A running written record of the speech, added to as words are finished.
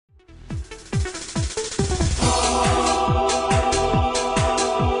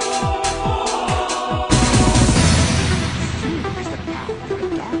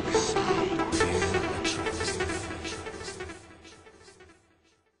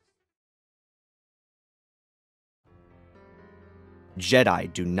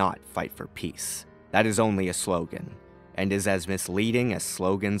Jedi do not fight for peace. That is only a slogan, and is as misleading as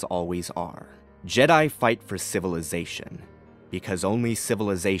slogans always are. Jedi fight for civilization, because only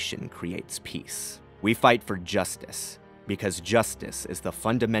civilization creates peace. We fight for justice, because justice is the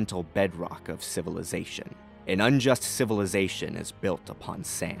fundamental bedrock of civilization. An unjust civilization is built upon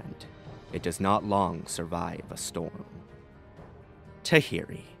sand. It does not long survive a storm.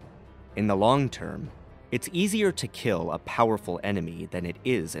 Tahiri. In the long term, it's easier to kill a powerful enemy than it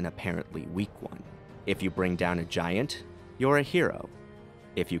is an apparently weak one. If you bring down a giant, you're a hero.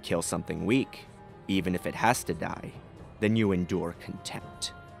 If you kill something weak, even if it has to die, then you endure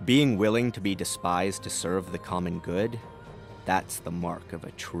contempt. Being willing to be despised to serve the common good, that's the mark of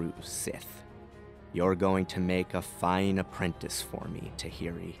a true Sith. You're going to make a fine apprentice for me,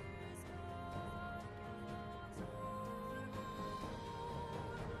 Tahiri.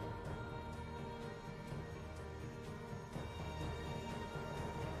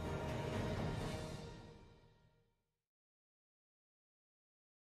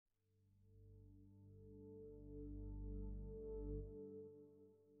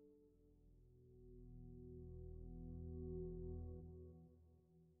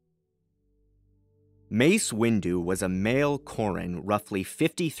 Mace Windu was a male Corran roughly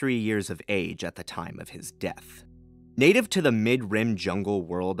 53 years of age at the time of his death. Native to the mid-rim jungle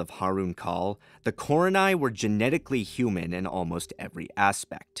world of Harun Kal, the Corrani were genetically human in almost every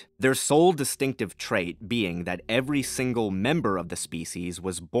aspect, their sole distinctive trait being that every single member of the species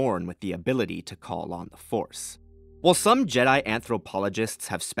was born with the ability to call on the Force. While some Jedi anthropologists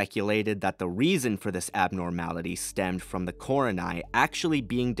have speculated that the reason for this abnormality stemmed from the Corrani actually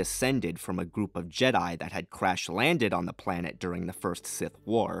being descended from a group of Jedi that had crash-landed on the planet during the First Sith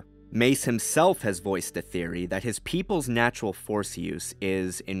War, Mace himself has voiced a theory that his people's natural Force use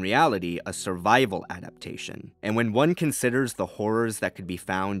is, in reality, a survival adaptation. And when one considers the horrors that could be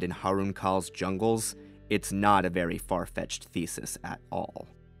found in Harun Kal's jungles, it's not a very far-fetched thesis at all.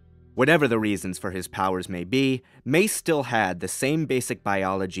 Whatever the reasons for his powers may be, Mace still had the same basic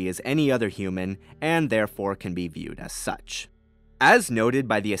biology as any other human, and therefore can be viewed as such. As noted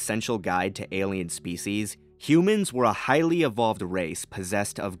by the Essential Guide to Alien Species, humans were a highly evolved race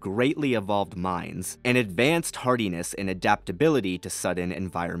possessed of greatly evolved minds, and advanced hardiness and adaptability to sudden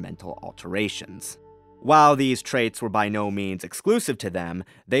environmental alterations. While these traits were by no means exclusive to them,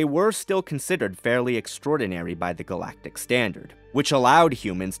 they were still considered fairly extraordinary by the galactic standard, which allowed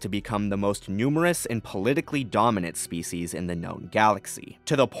humans to become the most numerous and politically dominant species in the known galaxy,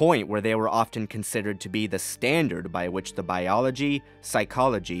 to the point where they were often considered to be the standard by which the biology,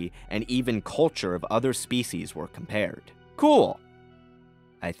 psychology, and even culture of other species were compared. Cool,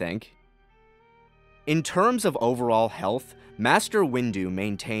 I think. In terms of overall health, Master Windu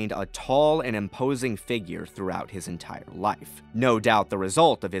maintained a tall and imposing figure throughout his entire life, no doubt the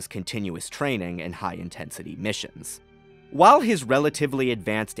result of his continuous training and high-intensity missions. While his relatively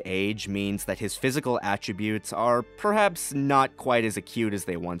advanced age means that his physical attributes are perhaps not quite as acute as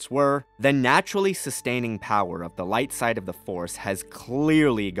they once were, the naturally sustaining power of the light side of the Force has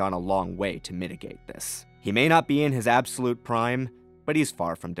clearly gone a long way to mitigate this. He may not be in his absolute prime, but he's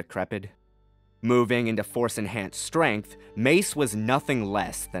far from decrepit. Moving into Force-enhanced strength, Mace was nothing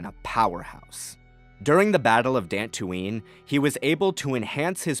less than a powerhouse. During the Battle of Dantooine, he was able to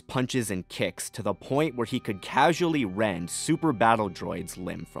enhance his punches and kicks to the point where he could casually rend super battle droids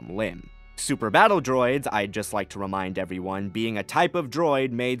limb from limb. Super battle droids, I'd just like to remind everyone, being a type of droid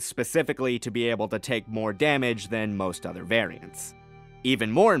made specifically to be able to take more damage than most other variants.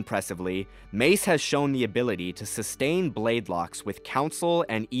 Even more impressively, Mace has shown the ability to sustain blade locks with Council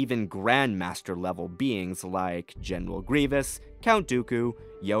and even Grandmaster level beings like General Grievous, Count Dooku,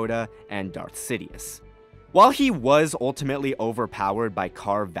 Yoda, and Darth Caedus. While he was ultimately overpowered by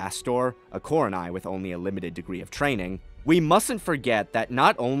Kar Vastor, a Corrani with only a limited degree of training, we mustn't forget that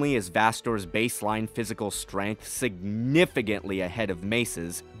not only is Vastor's baseline physical strength significantly ahead of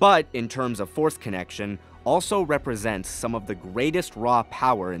Mace's, but in terms of Force connection, also represents some of the greatest raw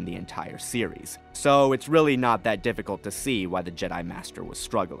power in the entire series, so it's really not that difficult to see why the Jedi Master was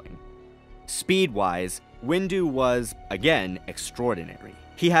struggling. Speed-wise, Windu was, again, extraordinary.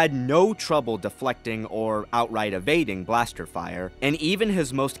 He had no trouble deflecting or outright evading blaster fire, and even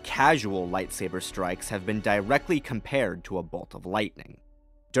his most casual lightsaber strikes have been directly compared to a bolt of lightning.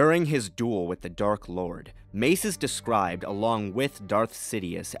 During his duel with the Dark Lord, Mace is described along with Darth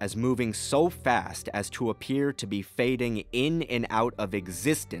Caedus as moving so fast as to appear to be fading in and out of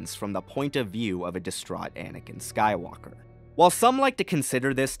existence from the point of view of a distraught Anakin Skywalker. While some like to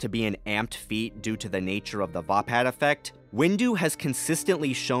consider this to be an amped feat due to the nature of the Vapat effect, Windu has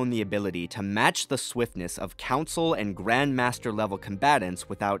consistently shown the ability to match the swiftness of Council and Grandmaster level combatants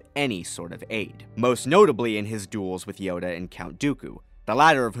without any sort of aid, most notably in his duels with Yoda and Count Dooku, the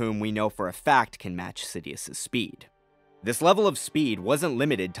latter of whom we know for a fact can match Sidious's speed. This level of speed wasn't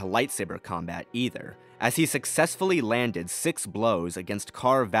limited to lightsaber combat either, as he successfully landed 6 blows against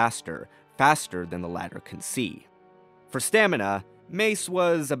Kar Vaster faster than the latter could see. For stamina, Mace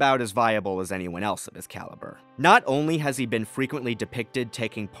was about as viable as anyone else of his caliber. Not only has he been frequently depicted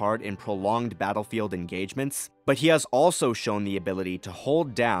taking part in prolonged battlefield engagements, but he has also shown the ability to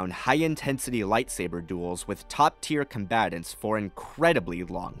hold down high-intensity lightsaber duels with top-tier combatants for incredibly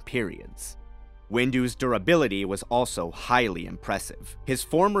long periods. Windu's durability was also highly impressive, his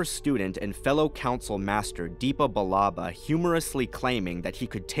former student and fellow council master Deepa Billaba humorously claiming that he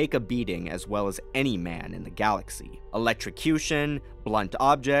could take a beating as well as any man in the galaxy. Electrocution, blunt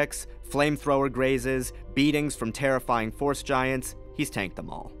objects, flamethrower grazes, beatings from terrifying force giants, he's tanked them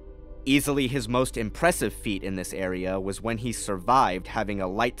all. Easily his most impressive feat in this area was when he survived having a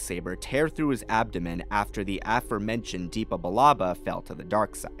lightsaber tear through his abdomen after the aforementioned Deepa Billaba fell to the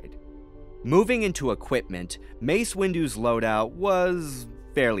dark side. Moving into equipment, Mace Windu's loadout was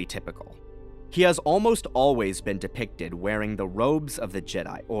fairly typical. He has almost always been depicted wearing the robes of the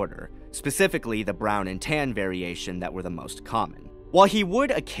Jedi Order, specifically the brown and tan variation that were the most common. While he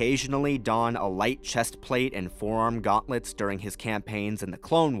would occasionally don a light chest plate and forearm gauntlets during his campaigns in the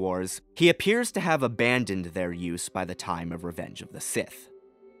Clone Wars, he appears to have abandoned their use by the time of Revenge of the Sith.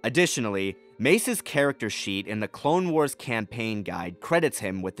 Additionally, Mace's character sheet in the Clone Wars campaign guide credits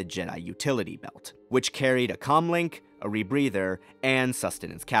him with the Jedi Utility Belt, which carried a comlink, a rebreather, and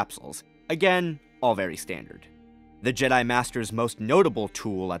sustenance capsules. Again, all very standard. The Jedi Master's most notable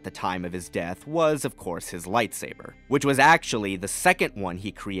tool at the time of his death was, of course, his lightsaber, which was actually the second one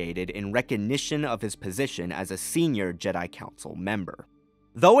he created in recognition of his position as a senior Jedi Council member.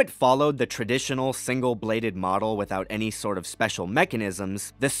 Though it followed the traditional single-bladed model without any sort of special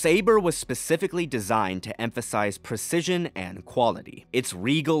mechanisms, the saber was specifically designed to emphasize precision and quality, its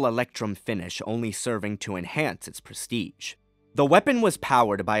regal electrum finish only serving to enhance its prestige. The weapon was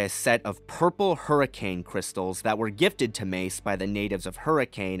powered by a set of purple hurricane crystals that were gifted to Mace by the natives of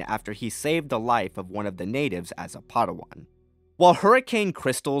Hurricane after he saved the life of one of the natives as a Padawan. While hurricane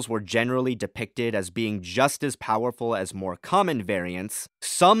crystals were generally depicted as being just as powerful as more common variants,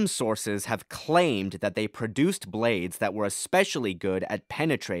 some sources have claimed that they produced blades that were especially good at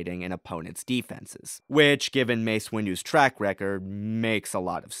penetrating an opponent's defenses, which, given Mace Windu's track record, makes a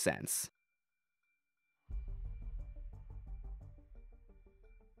lot of sense.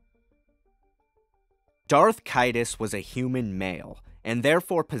 Darth Caedus was a human male, and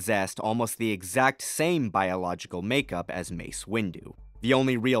therefore possessed almost the exact same biological makeup as Mace Windu. The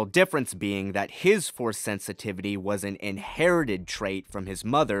only real difference being that his force sensitivity was an inherited trait from his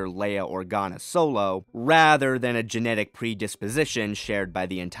mother, Leia Organa Solo, rather than a genetic predisposition shared by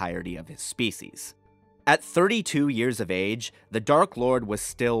the entirety of his species. At 32 years of age, the Dark Lord was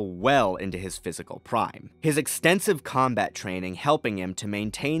still well into his physical prime, his extensive combat training helping him to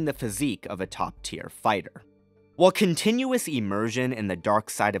maintain the physique of a top-tier fighter. While continuous immersion in the dark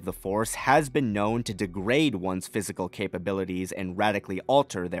side of the Force has been known to degrade one's physical capabilities and radically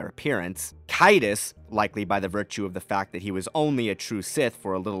alter their appearance, Caedus, likely by the virtue of the fact that he was only a true Sith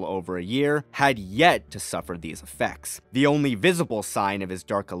for a little over a year, had yet to suffer these effects, the only visible sign of his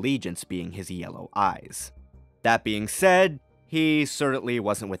dark allegiance being his yellow eyes. That being said, he certainly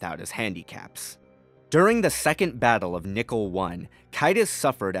wasn't without his handicaps. During the Second Battle of Nickel 1, Caedus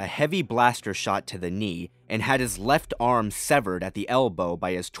suffered a heavy blaster shot to the knee and had his left arm severed at the elbow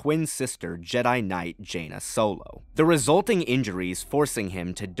by his twin sister Jedi Knight Jaina Solo, the resulting injuries forcing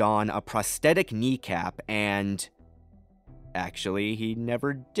him to don a prosthetic kneecap and... Actually, he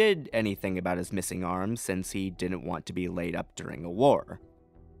never did anything about his missing arm since he didn't want to be laid up during a war.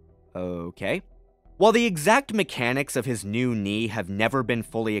 Okay. While the exact mechanics of his new knee have never been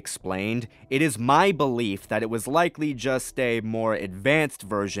fully explained, it is my belief that it was likely just a more advanced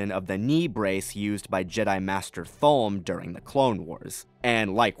version of the knee brace used by Jedi Master Thulm during the Clone Wars.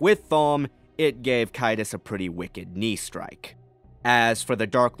 And like with Thulm, it gave Caedus a pretty wicked knee strike. As for the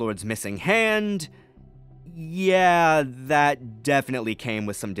Dark Lord's missing hand, yeah, that definitely came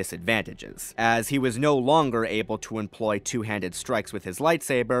with some disadvantages, as he was no longer able to employ two-handed strikes with his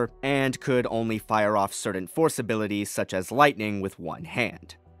lightsaber, and could only fire off certain force abilities such as lightning with one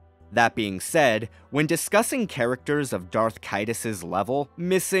hand. That being said, when discussing characters of Darth Caedus' level,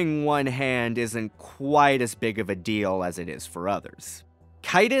 missing one hand isn't quite as big of a deal as it is for others.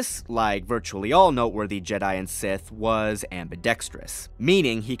 Caedus, like virtually all noteworthy Jedi and Sith, was ambidextrous,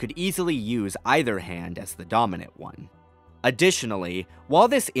 meaning he could easily use either hand as the dominant one. Additionally, while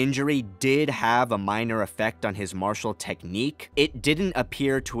this injury did have a minor effect on his martial technique, it didn't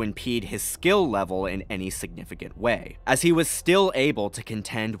appear to impede his skill level in any significant way, as he was still able to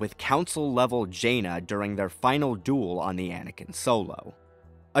contend with Council-level Jaina during their final duel on the Anakin Solo.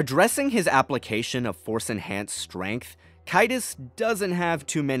 Addressing his application of Force-enhanced strength, Caedus doesn't have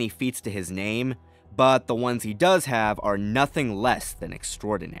too many feats to his name, but the ones he does have are nothing less than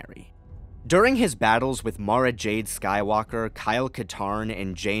extraordinary. During his battles with Mara Jade Skywalker, Kyle Katarn,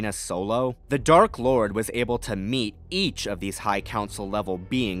 and Jaina Solo, the Dark Lord was able to meet each of these High Council level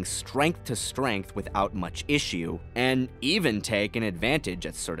beings strength to strength without much issue, and even take an advantage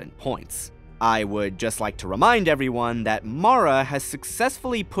at certain points. I would just like to remind everyone that Mara has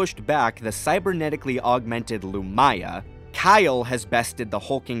successfully pushed back the cybernetically augmented Lumaya, Kyle has bested the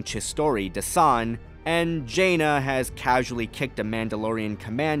hulking Chistori Dasan, and Jaina has casually kicked a Mandalorian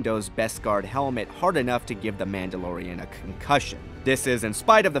commando's Beskar helmet hard enough to give the Mandalorian a concussion. This is in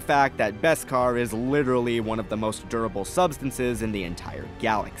spite of the fact that Beskar is literally one of the most durable substances in the entire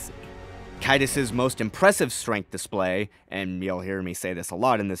galaxy. Caedus' most impressive strength display, and you'll hear me say this a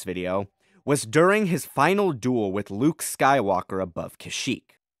lot in this video, was during his final duel with Luke Skywalker above Kashyyyk.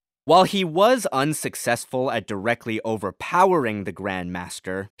 While he was unsuccessful at directly overpowering the Grand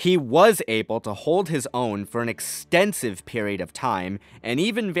Master, he was able to hold his own for an extensive period of time and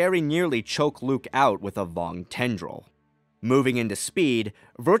even very nearly choke Luke out with a Vong tendril. Moving into speed,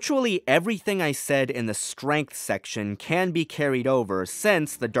 virtually everything I said in the strength section can be carried over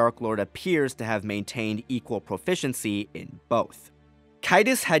since the Dark Lord appears to have maintained equal proficiency in both.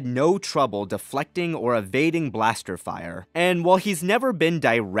 Caedus had no trouble deflecting or evading blaster fire, and while he's never been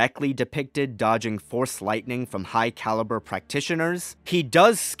directly depicted dodging force lightning from high-caliber practitioners, he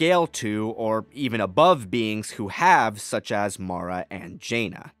does scale to or even above beings who have, such as Mara and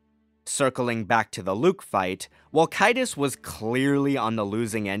Jaina. Circling back to the Luke fight, while Caedus was clearly on the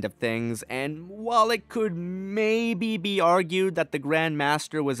losing end of things, and while it could maybe be argued that the Grand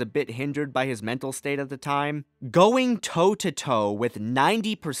Master was a bit hindered by his mental state at the time, going toe-to-toe with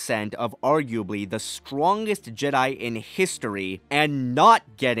 90% of arguably the strongest Jedi in history and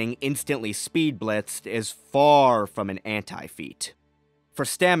not getting instantly speed blitzed is far from an anti-feat. For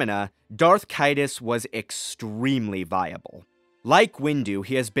stamina, Darth Caedus was extremely viable. Like Windu,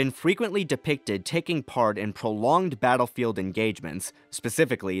 he has been frequently depicted taking part in prolonged battlefield engagements,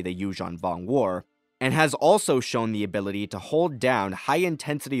 specifically the Yuuzhan Vong War, and has also shown the ability to hold down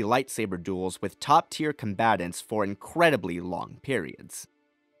high-intensity lightsaber duels with top-tier combatants for incredibly long periods.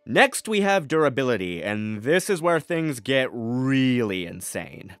 Next we have durability, and this is where things get really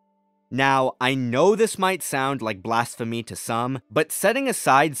insane. Now, I know this might sound like blasphemy to some, but setting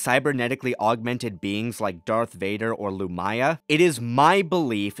aside cybernetically augmented beings like Darth Vader or Lumaya, it is my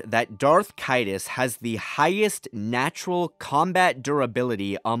belief that Darth Caedus has the highest natural combat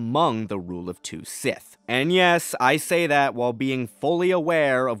durability among the Rule of Two Sith. And yes, I say that while being fully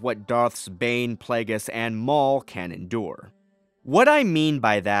aware of what Darths Bane, Plagueis, and Maul can endure. What I mean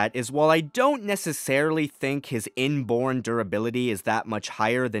by that is while I don't necessarily think his inborn durability is that much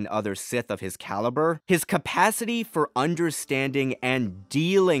higher than other Sith of his caliber, his capacity for understanding and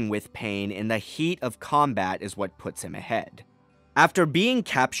dealing with pain in the heat of combat is what puts him ahead. After being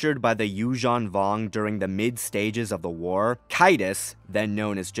captured by the Yuuzhan Vong during the mid-stages of the war, Caedus, then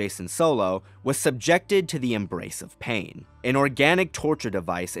known as Jacen Solo, was subjected to the Embrace of Pain, an organic torture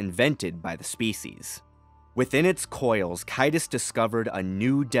device invented by the species. Within its coils, Caedus discovered a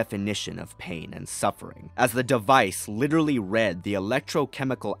new definition of pain and suffering, as the device literally read the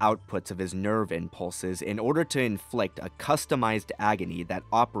electrochemical outputs of his nerve impulses in order to inflict a customized agony that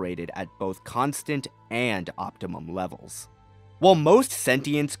operated at both constant and optimum levels. While most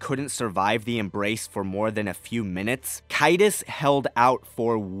sentients couldn't survive the embrace for more than a few minutes, Caedus held out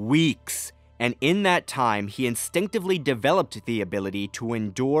for weeks, and in that time, he instinctively developed the ability to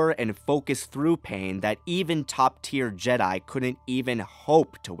endure and focus through pain that even top-tier Jedi couldn't even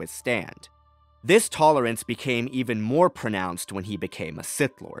hope to withstand. This tolerance became even more pronounced when he became a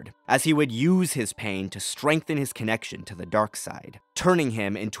Sith Lord, as he would use his pain to strengthen his connection to the dark side, turning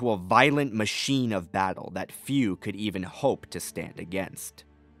him into a violent machine of battle that few could even hope to stand against.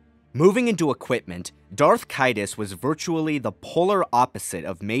 Moving into equipment, Darth Caedus was virtually the polar opposite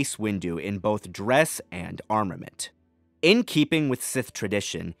of Mace Windu in both dress and armament. In keeping with Sith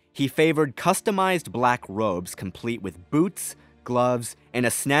tradition, he favored customized black robes complete with boots, gloves, and a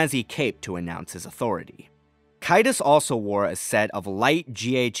snazzy cape to announce his authority. Caedus also wore a set of light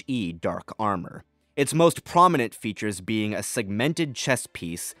GHE dark armor, its most prominent features being a segmented chest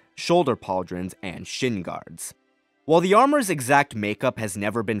piece, shoulder pauldrons, and shin guards. While the armor's exact makeup has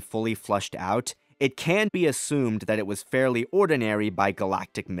never been fully flushed out, it can be assumed that it was fairly ordinary by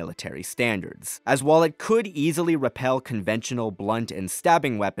galactic military standards, as while it could easily repel conventional blunt and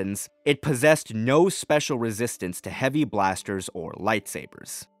stabbing weapons, it possessed no special resistance to heavy blasters or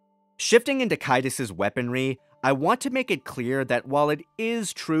lightsabers. Shifting into Caedus' weaponry, I want to make it clear that while it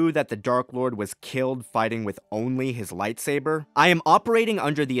is true that the Dark Lord was killed fighting with only his lightsaber, I am operating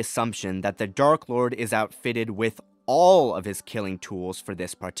under the assumption that the Dark Lord is outfitted with all of his killing tools for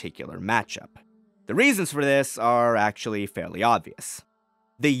this particular matchup. The reasons for this are actually fairly obvious.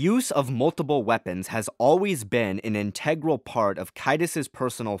 The use of multiple weapons has always been an integral part of Caedus'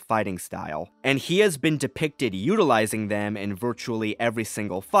 personal fighting style, and he has been depicted utilizing them in virtually every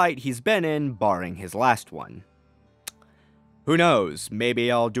single fight he's been in, barring his last one. Who knows, maybe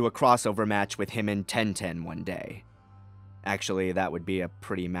I'll do a crossover match with him in 1010 one day. Actually, that would be a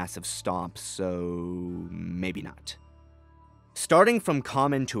pretty massive stomp, so maybe not. Starting from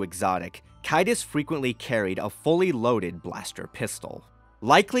common to exotic, Caedus frequently carried a fully loaded blaster pistol.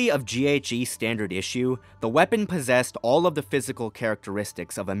 Likely of GHE standard issue, the weapon possessed all of the physical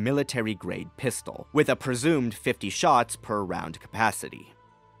characteristics of a military-grade pistol, with a presumed 50 shots per round capacity.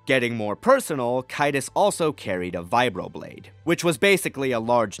 Getting more personal, Caedus also carried a vibroblade, which was basically a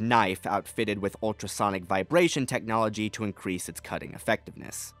large knife outfitted with ultrasonic vibration technology to increase its cutting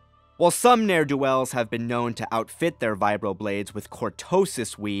effectiveness. While some ne'er-do-wells have been known to outfit their vibroblades with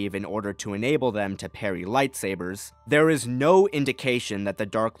cortosis weave in order to enable them to parry lightsabers, there is no indication that the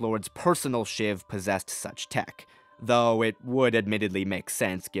Dark Lord's personal shiv possessed such tech, though it would admittedly make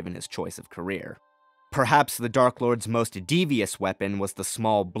sense given his choice of career. Perhaps the Dark Lord's most devious weapon was the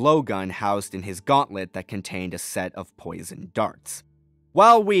small blowgun housed in his gauntlet that contained a set of poison darts.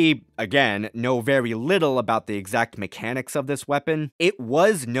 While we, again, know very little about the exact mechanics of this weapon, it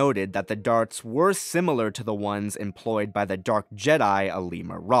was noted that the darts were similar to the ones employed by the Dark Jedi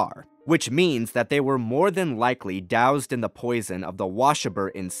Alima Rar, which means that they were more than likely doused in the poison of the washaber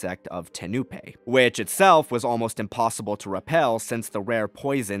insect of Tenupe, which itself was almost impossible to repel since the rare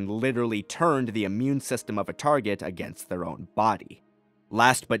poison literally turned the immune system of a target against their own body.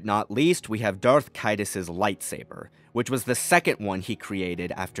 Last but not least, we have Darth Caedus' lightsaber, which was the second one he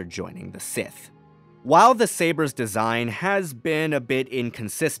created after joining the Sith. While the saber's design has been a bit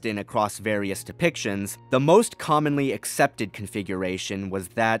inconsistent across various depictions, the most commonly accepted configuration was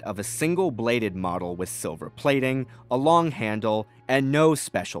that of a single-bladed model with silver plating, a long handle, and no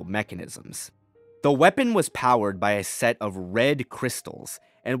special mechanisms. The weapon was powered by a set of red crystals,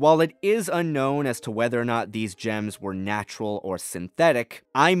 and while it is unknown as to whether or not these gems were natural or synthetic,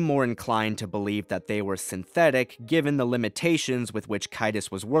 I'm more inclined to believe that they were synthetic given the limitations with which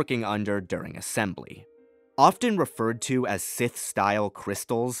Caedus was working under during assembly. Often referred to as Sith-style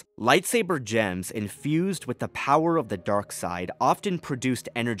crystals, lightsaber gems infused with the power of the dark side often produced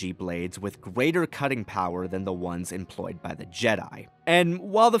energy blades with greater cutting power than the ones employed by the Jedi. And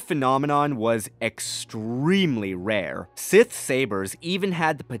while the phenomenon was extremely rare, Sith sabers even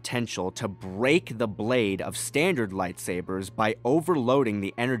had the potential to break the blade of standard lightsabers by overloading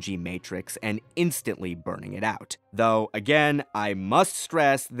the energy matrix and instantly burning it out. Though, again, I must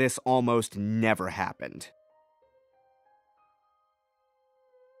stress this almost never happened.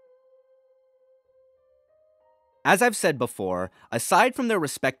 As I've said before, aside from their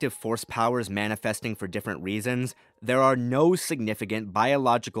respective force powers manifesting for different reasons, there are no significant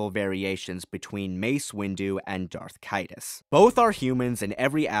biological variations between Mace Windu and Darth Caedus. Both are humans in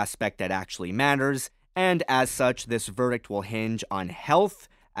every aspect that actually matters, and as such, this verdict will hinge on health,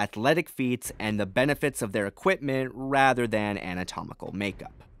 athletic feats, and the benefits of their equipment rather than anatomical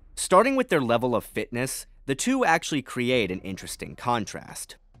makeup. Starting with their level of fitness, the two actually create an interesting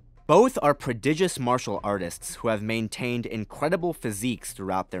contrast. Both are prodigious martial artists who have maintained incredible physiques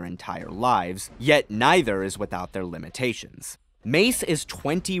throughout their entire lives, yet neither is without their limitations. Mace is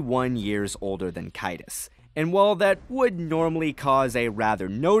 21 years older than Caedus, and while that would normally cause a rather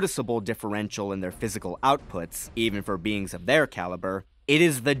noticeable differential in their physical outputs, even for beings of their caliber, it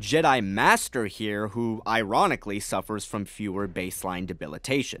is the Jedi Master here who, ironically, suffers from fewer baseline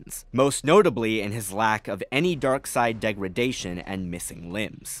debilitations, most notably in his lack of any dark side degradation and missing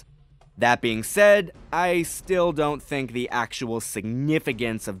limbs. That being said, I still don't think the actual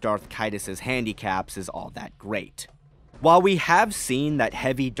significance of Darth Caedus' handicaps is all that great. While we have seen that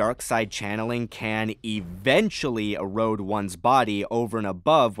heavy dark side channeling can eventually erode one's body over and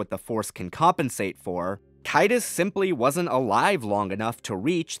above what the Force can compensate for, Caedus simply wasn't alive long enough to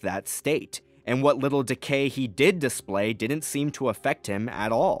reach that state, and what little decay he did display didn't seem to affect him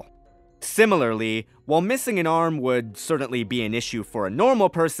at all. Similarly, while missing an arm would certainly be an issue for a normal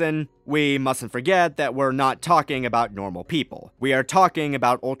person, we mustn't forget that we're not talking about normal people. We are talking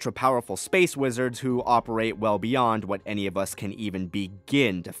about ultra-powerful space wizards who operate well beyond what any of us can even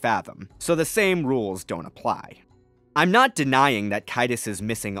begin to fathom, so the same rules don't apply. I'm not denying that Caedus'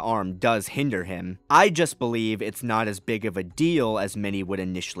 missing arm does hinder him, I just believe it's not as big of a deal as many would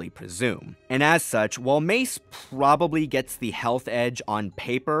initially presume. And as such, while Mace probably gets the health edge on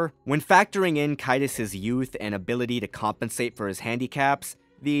paper, when factoring in Caedus' youth and ability to compensate for his handicaps,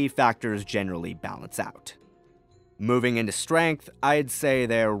 the factors generally balance out. Moving into strength, I'd say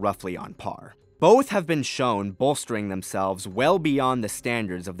they're roughly on par. Both have been shown bolstering themselves well beyond the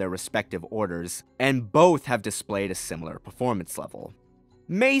standards of their respective orders, and both have displayed a similar performance level.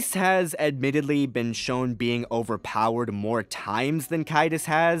 Mace has admittedly been shown being overpowered more times than Caedus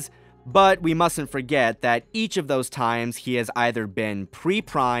has, but we mustn't forget that each of those times he has either been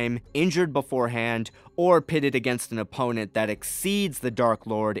pre-prime, injured beforehand, or pitted against an opponent that exceeds the Dark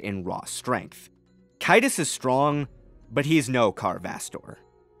Lord in raw strength. Caedus is strong, but he's no Carvastor.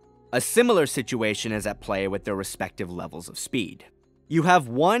 A similar situation is at play with their respective levels of speed. You have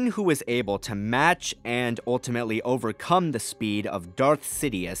one who is able to match and ultimately overcome the speed of Darth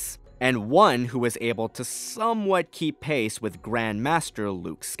Caedus, and one who is able to somewhat keep pace with Grand Master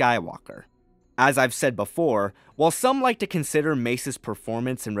Luke Skywalker. As I've said before, while some like to consider Mace's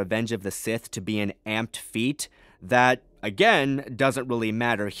performance in Revenge of the Sith to be an amped feat, that, again, doesn't really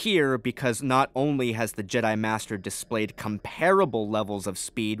matter here because not only has the Jedi Master displayed comparable levels of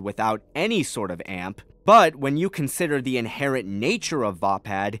speed without any sort of amp, but when you consider the inherent nature of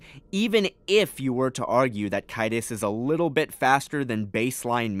Vaapad, even if you were to argue that Caedus is a little bit faster than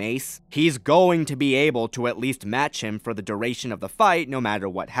baseline Mace, he's going to be able to at least match him for the duration of the fight no matter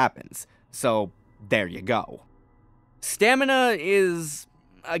what happens. So, there you go. Stamina is,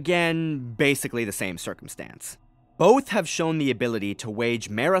 again, basically the same circumstance. Both have shown the ability to wage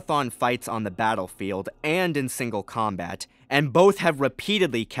marathon fights on the battlefield and in single combat, and both have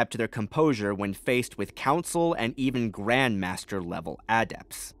repeatedly kept their composure when faced with Council and even Grandmaster level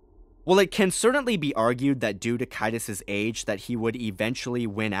adepts. While it can certainly be argued that due to Caedus' age that he would eventually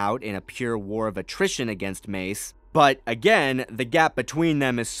win out in a pure war of attrition against Mace, but again, the gap between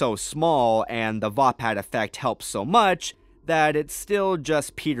them is so small and the Vaapad effect helps so much that it still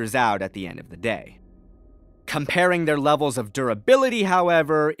just peters out at the end of the day. Comparing their levels of durability,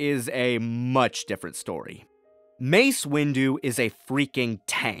 however, is a much different story. Mace Windu is a freaking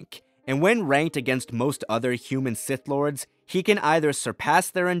tank, and when ranked against most other human Sith Lords, he can either surpass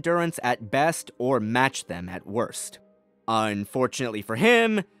their endurance at best or match them at worst. Unfortunately for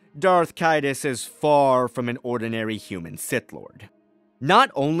him, Darth Caedus is far from an ordinary human Sith Lord.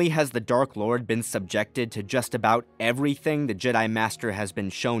 Not only has the Dark Lord been subjected to just about everything the Jedi Master has been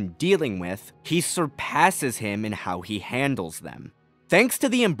shown dealing with, he surpasses him in how he handles them. Thanks to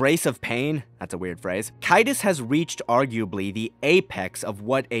the embrace of pain, that's a weird phrase, Caedus has reached arguably the apex of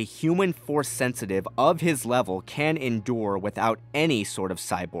what a human force sensitive of his level can endure without any sort of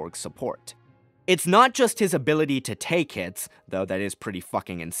cyborg support. It's not just his ability to take hits, though that is pretty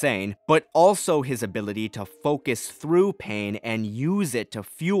fucking insane, but also his ability to focus through pain and use it to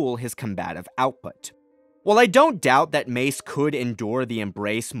fuel his combative output. While I don't doubt that Mace could endure the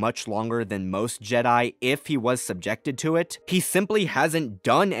embrace much longer than most Jedi if he was subjected to it, he simply hasn't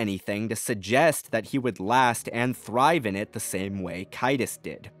done anything to suggest that he would last and thrive in it the same way Caedus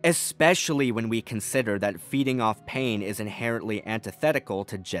did, especially when we consider that feeding off pain is inherently antithetical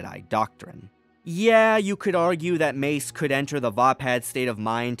to Jedi doctrine. Yeah, you could argue that Mace could enter the Vaapad state of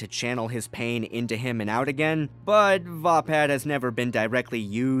mind to channel his pain into him and out again, but Vaapad has never been directly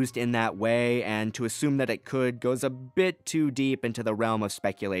used in that way, and to assume that it could goes a bit too deep into the realm of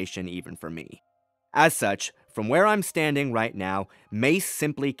speculation even for me. As such, from where I'm standing right now, Mace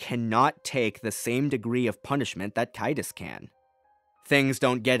simply cannot take the same degree of punishment that Caedus can. Things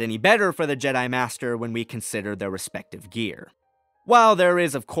don't get any better for the Jedi Master when we consider their respective gear. While there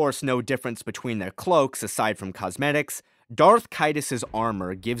is of course no difference between their cloaks aside from cosmetics, Darth Caedus'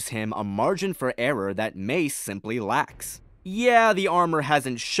 armor gives him a margin for error that Mace simply lacks. Yeah, the armor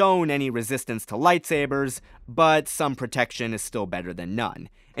hasn't shown any resistance to lightsabers, but some protection is still better than none.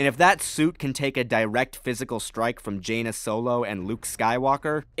 And if that suit can take a direct physical strike from Jaina Solo and Luke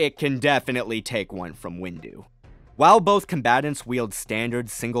Skywalker, it can definitely take one from Windu. While both combatants wield standard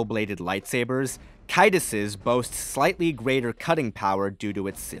single-bladed lightsabers, Caedus' boasts slightly greater cutting power due to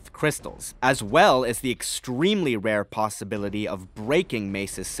its Sith crystals, as well as the extremely rare possibility of breaking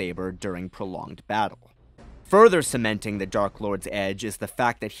Mace's saber during prolonged battle. Further cementing the Dark Lord's edge is the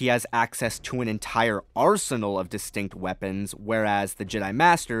fact that he has access to an entire arsenal of distinct weapons, whereas the Jedi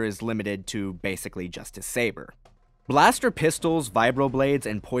Master is limited to basically just his saber. Blaster pistols, vibroblades,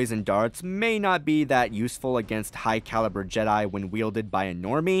 and poison darts may not be that useful against high-caliber Jedi when wielded by a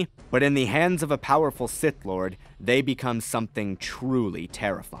normie, but in the hands of a powerful Sith Lord, they become something truly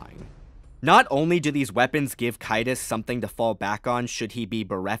terrifying. Not only do these weapons give Caedus something to fall back on should he be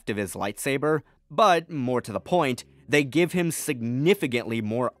bereft of his lightsaber, but, more to the point, they give him significantly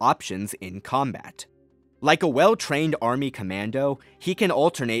more options in combat. Like a well-trained army commando, he can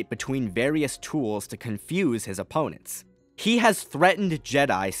alternate between various tools to confuse his opponents. He has threatened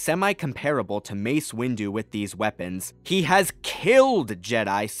Jedi semi-comparable to Mace Windu with these weapons. He has killed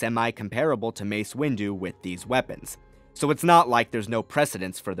Jedi semi-comparable to Mace Windu with these weapons. So it's not like there's no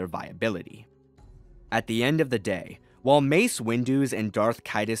precedence for their viability. At the end of the day, while Mace Windu's and Darth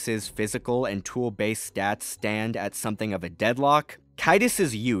Caedus' physical and tool-based stats stand at something of a deadlock,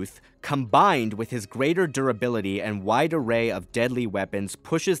 Caedus' youth, combined with his greater durability and wide array of deadly weapons,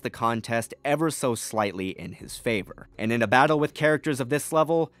 pushes the contest ever so slightly in his favor. And in a battle with characters of this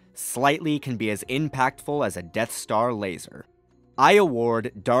level, slightly can be as impactful as a Death Star laser. I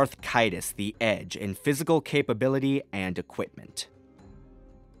award Darth Caedus the edge in physical capability and equipment.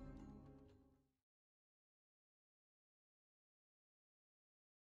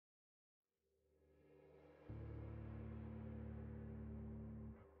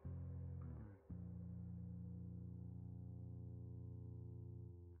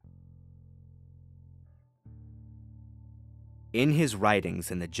 In his writings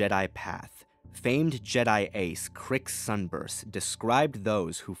in the Jedi Path, famed Jedi ace Crick Sunburst described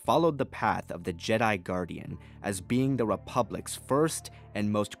those who followed the path of the Jedi Guardian as being the Republic's first and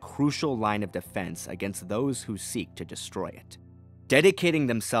most crucial line of defense against those who seek to destroy it. Dedicating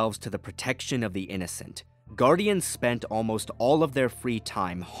themselves to the protection of the innocent, Guardians spent almost all of their free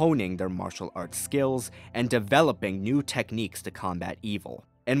time honing their martial arts skills and developing new techniques to combat evil.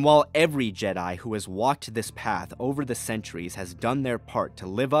 And while every Jedi who has walked this path over the centuries has done their part to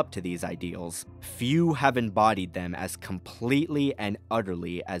live up to these ideals, few have embodied them as completely and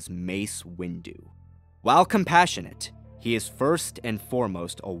utterly as Mace Windu. While compassionate, he is first and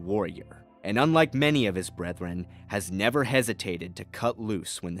foremost a warrior, and unlike many of his brethren, has never hesitated to cut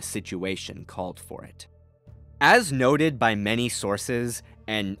loose when the situation called for it. As noted by many sources,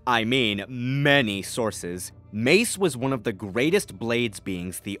 and I mean many sources, Mace was one of the greatest blades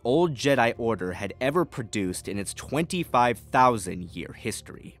beings the old Jedi Order had ever produced in its 25,000-year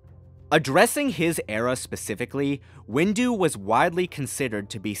history. Addressing his era specifically, Windu was widely considered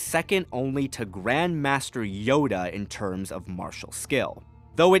to be second only to Grand Master Yoda in terms of martial skill.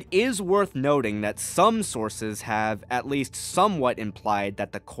 Though it is worth noting that some sources have at least somewhat implied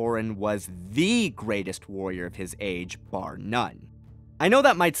that the Corran was the greatest warrior of his age, bar none. I know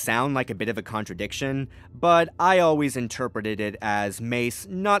that might sound like a bit of a contradiction, but I always interpreted it as Mace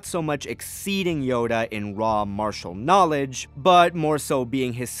not so much exceeding Yoda in raw martial knowledge, but more so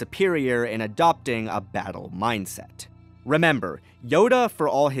being his superior in adopting a battle mindset. Remember, Yoda, for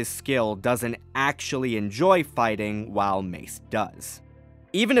all his skill, doesn't actually enjoy fighting, while Mace does.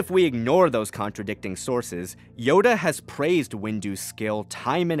 Even if we ignore those contradicting sources, Yoda has praised Windu's skill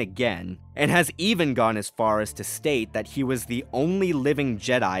time and again, and has even gone as far as to state that he was the only living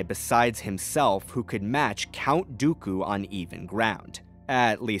Jedi besides himself who could match Count Dooku on even ground,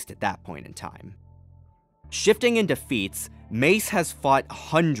 at least at that point in time. Shifting into feats, Mace has fought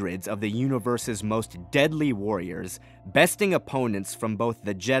hundreds of the universe's most deadly warriors, besting opponents from both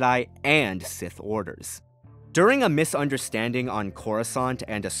the Jedi and Sith orders. During a misunderstanding on Coruscant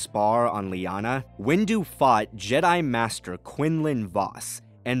and a spar on Liana, Windu fought Jedi Master Quinlan Vos,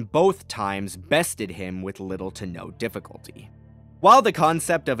 and both times bested him with little to no difficulty. While the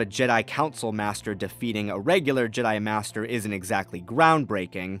concept of a Jedi Council Master defeating a regular Jedi Master isn't exactly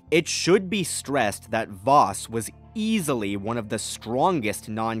groundbreaking, it should be stressed that Vos was easily one of the strongest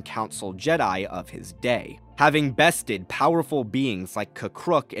non-Council Jedi of his day, having bested powerful beings like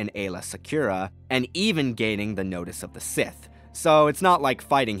Kukruk and Aayla Secura, and even gaining the notice of the Sith, so it's not like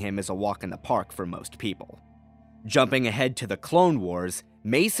fighting him is a walk in the park for most people. Jumping ahead to the Clone Wars,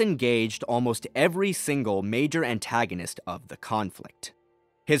 Mace engaged almost every single major antagonist of the conflict.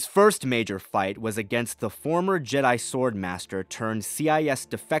 His first major fight was against the former Jedi Swordmaster turned CIS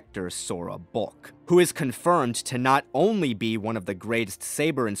defector Sora Bulk, who is confirmed to not only be one of the greatest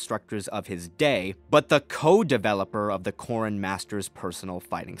saber instructors of his day, but the co-developer of the Corran Master's personal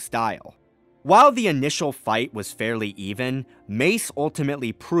fighting style. While the initial fight was fairly even, Mace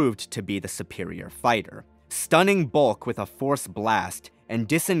ultimately proved to be the superior fighter, stunning Bulk with a Force Blast and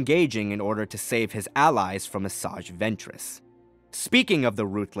disengaging in order to save his allies from Asajj Ventress. Speaking of the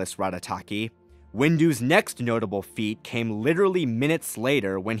ruthless Ratataki, Windu's next notable feat came literally minutes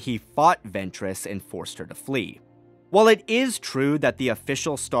later when he fought Ventress and forced her to flee. While it is true that the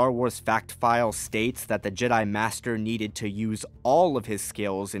official Star Wars fact file states that the Jedi Master needed to use all of his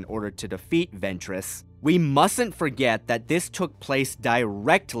skills in order to defeat Ventress, we mustn't forget that this took place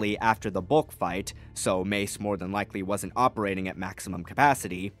directly after the bulk fight, so Mace more than likely wasn't operating at maximum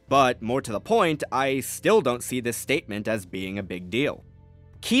capacity, but more to the point, I still don't see this statement as being a big deal.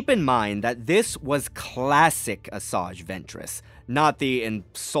 Keep in mind that this was classic Asajj Ventress, not the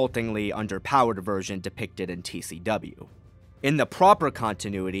insultingly underpowered version depicted in TCW. In the proper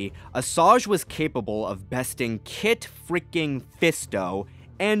continuity, Asajj was capable of besting Kit freaking Fisto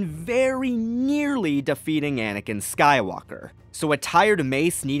and very nearly defeating Anakin Skywalker, so a tired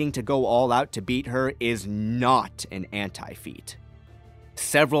Mace needing to go all out to beat her is not an anti-feat.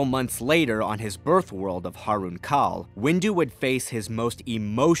 Several months later, on his birth world of Harun Kal, Windu would face his most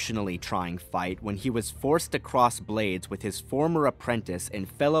emotionally trying fight when he was forced to cross blades with his former apprentice and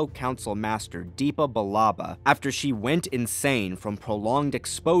fellow council master Deepa Billaba after she went insane from prolonged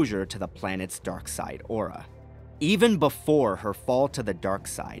exposure to the planet's dark side aura. Even before her fall to the dark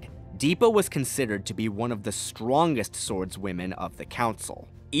side, Deepa was considered to be one of the strongest swordswomen of the council,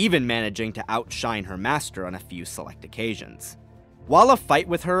 even managing to outshine her master on a few select occasions. While a fight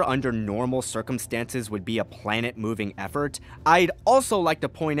with her under normal circumstances would be a planet-moving effort, I'd also like to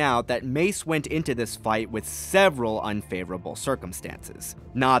point out that Mace went into this fight with several unfavorable circumstances,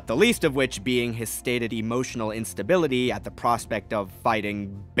 not the least of which being his stated emotional instability at the prospect of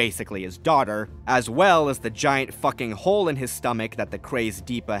fighting basically his daughter, as well as the giant fucking hole in his stomach that the crazed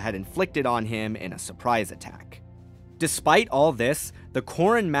Deepa had inflicted on him in a surprise attack. Despite all this, the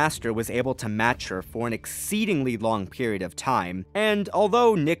Corran Master was able to match her for an exceedingly long period of time, and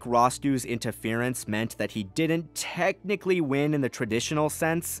although Nick Rostu's interference meant that he didn't technically win in the traditional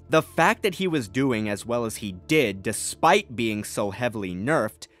sense, the fact that he was doing as well as he did despite being so heavily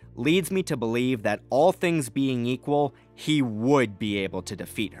nerfed leads me to believe that all things being equal, he would be able to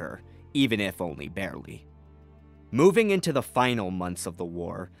defeat her, even if only barely. Moving into the final months of the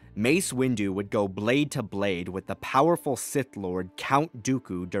war, Mace Windu would go blade to blade with the powerful Sith Lord Count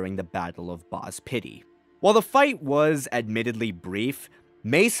Dooku during the Battle of Boz Pity. While the fight was admittedly brief,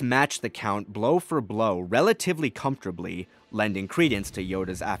 Mace matched the Count blow for blow relatively comfortably, lending credence to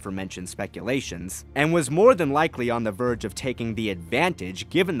Yoda's aforementioned speculations, and was more than likely on the verge of taking the advantage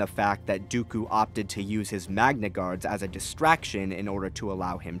given the fact that Dooku opted to use his Magna Guards as a distraction in order to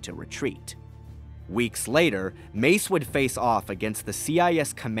allow him to retreat. Weeks later, Mace would face off against the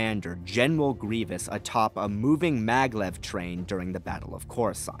CIS commander General Grievous atop a moving maglev train during the Battle of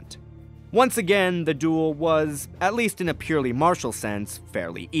Coruscant. Once again, the duel was, at least in a purely martial sense,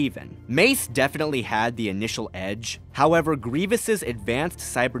 fairly even. Mace definitely had the initial edge, however Grievous's advanced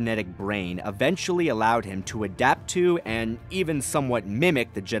cybernetic brain eventually allowed him to adapt to and even somewhat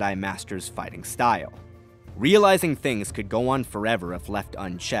mimic the Jedi Master's fighting style. Realizing things could go on forever if left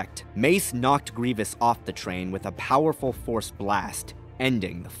unchecked, Mace knocked Grievous off the train with a powerful force blast,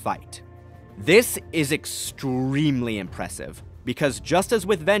 ending the fight. This is extremely impressive, because just as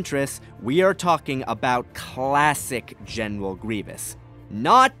with Ventress, we are talking about classic General Grievous,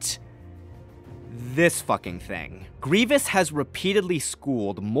 not this fucking thing. Grievous has repeatedly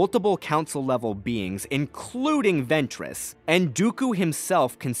schooled multiple council-level beings, including Ventress, and Dooku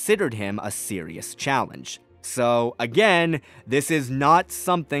himself considered him a serious challenge. So, again, this is not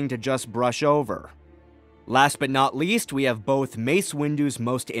something to just brush over. Last but not least, we have both Mace Windu's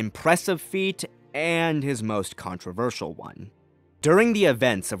most impressive feat and his most controversial one. During the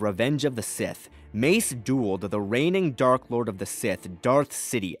events of Revenge of the Sith, Mace dueled the reigning Dark Lord of the Sith, Darth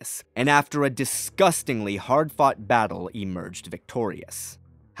Caedus, and after a disgustingly hard-fought battle, emerged victorious.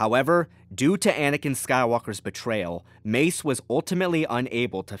 However, due to Anakin Skywalker's betrayal, Mace was ultimately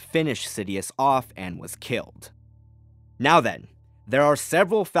unable to finish Sidious off and was killed. Now then, there are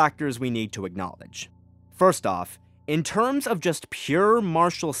several factors we need to acknowledge. First off, in terms of just pure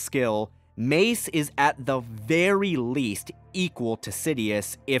martial skill, Mace is at the very least equal to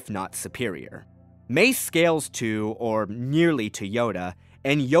Sidious, if not superior. Mace scales to, or nearly to Yoda,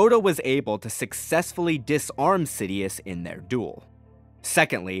 and Yoda was able to successfully disarm Sidious in their duel.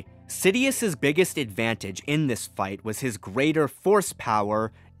 Secondly, Sidious's biggest advantage in this fight was his greater force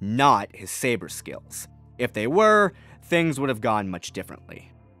power, not his saber skills. If they were, things would have gone much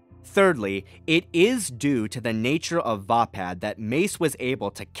differently. Thirdly, it is due to the nature of Vapad that Mace was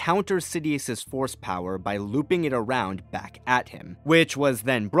able to counter Sidious's force power by looping it around back at him, which was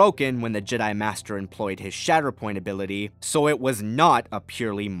then broken when the Jedi Master employed his Shatterpoint ability, so it was not a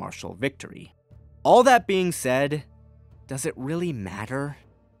purely martial victory. All that being said, does it really matter?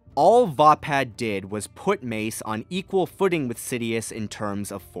 All Vapad did was put Mace on equal footing with Sidious in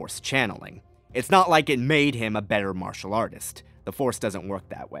terms of force channeling. It's not like it made him a better martial artist. The Force doesn't work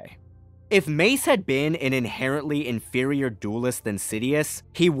that way. If Mace had been an inherently inferior duelist than Sidious,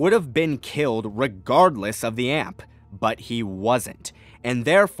 he would have been killed regardless of the amp, but he wasn't. And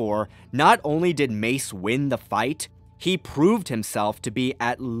therefore, not only did Mace win the fight, he proved himself to be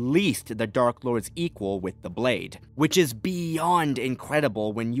at least the Dark Lord's equal with the blade, which is beyond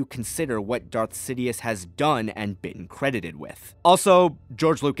incredible when you consider what Darth Sidious has done and been credited with. Also,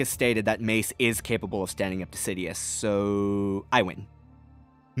 George Lucas stated that Mace is capable of standing up to Sidious, so I win.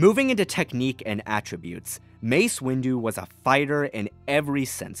 Moving into technique and attributes, Mace Windu was a fighter in every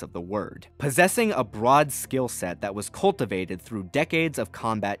sense of the word, possessing a broad skill set that was cultivated through decades of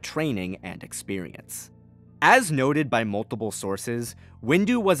combat training and experience. As noted by multiple sources,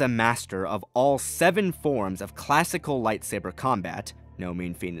 Windu was a master of all 7 forms of classical lightsaber combat, no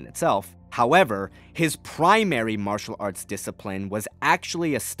mean feat in itself. However, his primary martial arts discipline was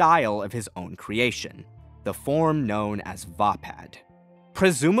actually a style of his own creation, the form known as Vapad.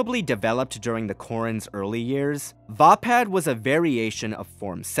 Presumably developed during the Corran's early years, Vapad was a variation of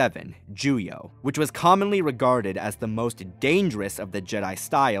Form 7, Juyo, which was commonly regarded as the most dangerous of the Jedi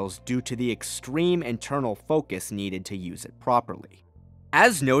styles due to the extreme internal focus needed to use it properly.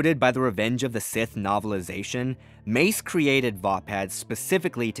 As noted by the Revenge of the Sith novelization, Mace created Vapad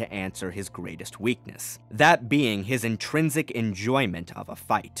specifically to answer his greatest weakness, that being his intrinsic enjoyment of a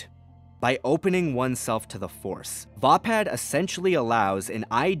fight. By opening oneself to the Force, Vapad essentially allows an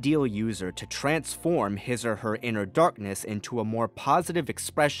ideal user to transform his or her inner darkness into a more positive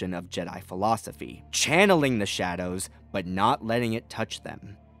expression of Jedi philosophy, channeling the shadows, but not letting it touch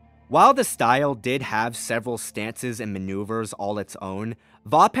them. While the style did have several stances and maneuvers all its own,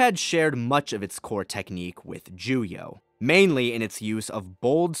 Vapad shared much of its core technique with Juyo, mainly in its use of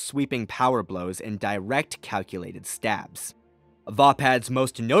bold sweeping power blows and direct calculated stabs. Vapad's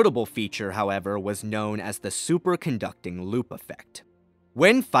most notable feature, however, was known as the superconducting loop effect.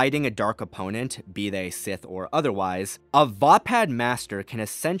 When fighting a dark opponent, be they Sith or otherwise, a Vapad master can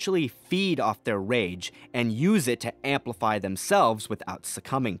essentially feed off their rage and use it to amplify themselves without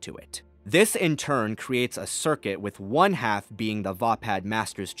succumbing to it. This in turn creates a circuit with one half being the Vapad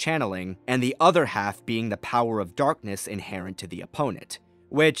master's channeling, and the other half being the power of darkness inherent to the opponent,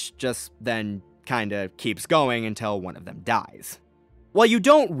 which just then kinda keeps going until one of them dies. While you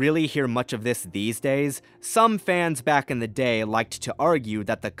don't really hear much of this these days, some fans back in the day liked to argue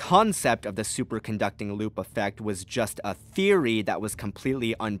that the concept of the superconducting loop effect was just a theory that was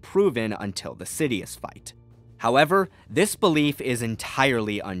completely unproven until the Sidious fight. However, this belief is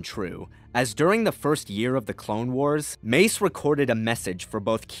entirely untrue, as during the first year of the Clone Wars, Mace recorded a message for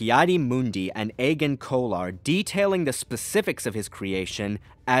both Ki-Adi-Mundi and Agan Kolar detailing the specifics of his creation,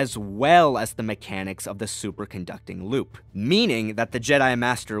 as well as the mechanics of the superconducting loop, meaning that the Jedi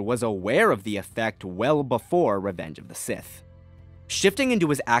Master was aware of the effect well before Revenge of the Sith. Shifting into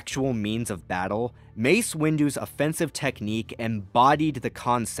his actual means of battle, Mace Windu's offensive technique embodied the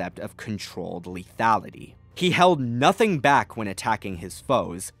concept of controlled lethality. He held nothing back when attacking his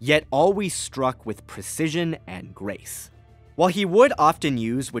foes, yet always struck with precision and grace. While he would often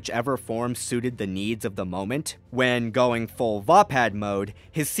use whichever form suited the needs of the moment, when going full Vapad mode,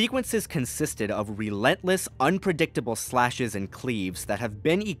 his sequences consisted of relentless, unpredictable slashes and cleaves that have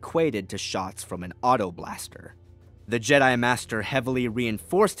been equated to shots from an auto blaster. The Jedi Master heavily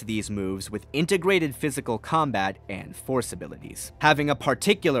reinforced these moves with integrated physical combat and force abilities, having a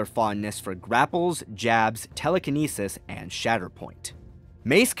particular fondness for grapples, jabs, telekinesis, and Shatterpoint.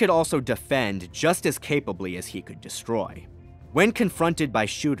 Mace could also defend just as capably as he could destroy. When confronted by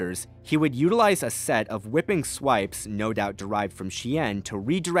shooters, he would utilize a set of whipping swipes, no doubt derived from Xi'an, to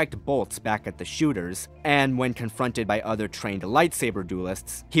redirect bolts back at the shooters, and when confronted by other trained lightsaber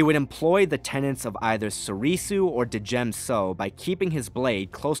duelists, he would employ the tenets of either Surisu or Dejem So by keeping his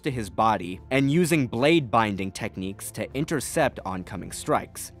blade close to his body and using blade binding techniques to intercept oncoming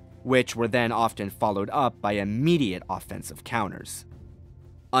strikes, which were then often followed up by immediate offensive counters.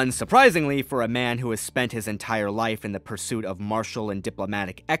 Unsurprisingly, for a man who has spent his entire life in the pursuit of martial and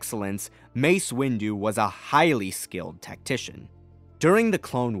diplomatic excellence, Mace Windu was a highly skilled tactician. During the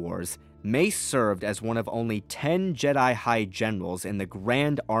Clone Wars, Mace served as one of only 10 Jedi High Generals in the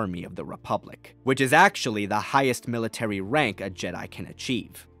Grand Army of the Republic, which is actually the highest military rank a Jedi can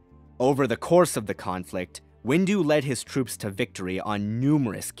achieve. Over the course of the conflict, Windu led his troops to victory on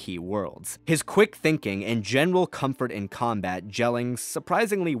numerous key worlds, his quick thinking and general comfort in combat gelling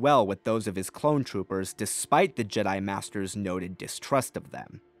surprisingly well with those of his clone troopers despite the Jedi Master's noted distrust of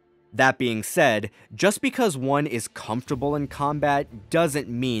them. That being said, just because one is comfortable in combat doesn't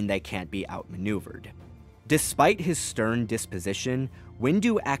mean they can't be outmaneuvered. Despite his stern disposition,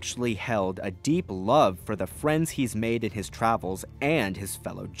 Windu actually held a deep love for the friends he's made in his travels and his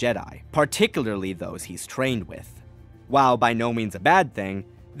fellow Jedi, particularly those he's trained with. While by no means a bad thing,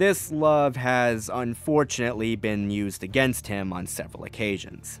 this love has unfortunately been used against him on several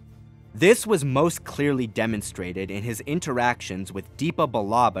occasions. This was most clearly demonstrated in his interactions with Deepa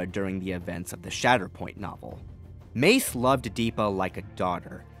Billaba during the events of the Shatterpoint novel. Mace loved Deepa like a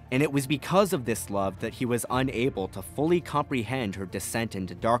daughter, and it was because of this love that he was unable to fully comprehend her descent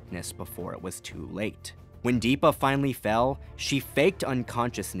into darkness before it was too late. When Deepa finally fell, she faked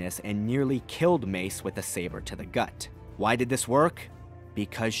unconsciousness and nearly killed Mace with a saber to the gut. Why did this work?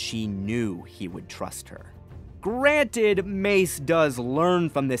 Because she knew he would trust her. Granted, Mace does learn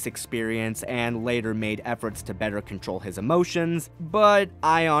from this experience and later made efforts to better control his emotions, but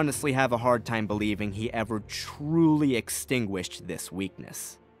I honestly have a hard time believing he ever truly extinguished this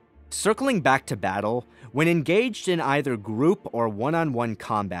weakness. Circling back to battle, when engaged in either group or one-on-one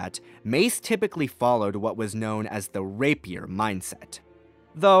combat, Mace typically followed what was known as the rapier mindset.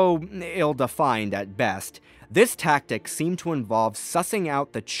 Though ill-defined at best, this tactic seemed to involve sussing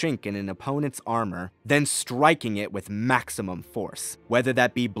out the chink in an opponent's armor, then striking it with maximum force, whether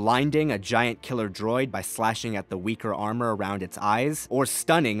that be blinding a giant killer droid by slashing at the weaker armor around its eyes, or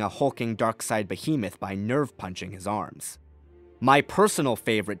stunning a hulking darkside behemoth by nerve-punching his arms. My personal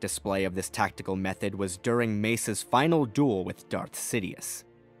favorite display of this tactical method was during Mace's final duel with Darth Caedus.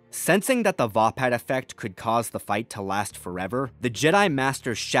 Sensing that the Vapat effect could cause the fight to last forever, the Jedi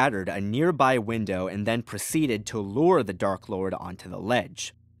Master shattered a nearby window and then proceeded to lure the Dark Lord onto the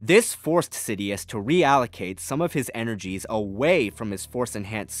ledge. This forced Caedus to reallocate some of his energies away from his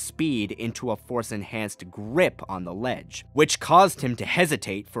Force-enhanced speed into a Force-enhanced grip on the ledge, which caused him to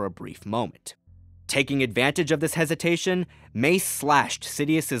hesitate for a brief moment. Taking advantage of this hesitation, Mace slashed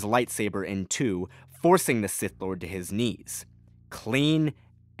Sidious's lightsaber in two, forcing the Sith Lord to his knees. Clean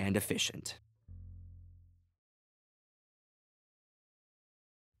and efficient.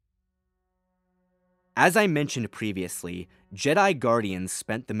 As I mentioned previously, Jedi Guardians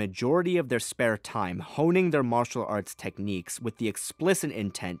spent the majority of their spare time honing their martial arts techniques with the explicit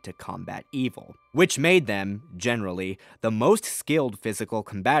intent to combat evil, which made them, generally, the most skilled physical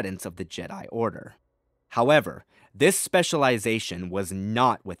combatants of the Jedi Order. However, this specialization was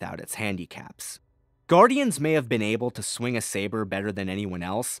not without its handicaps. Guardians may have been able to swing a saber better than anyone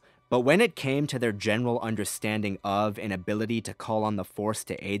else, but when it came to their general understanding of and ability to call on the Force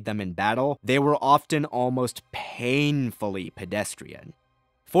to aid them in battle, they were often almost painfully pedestrian.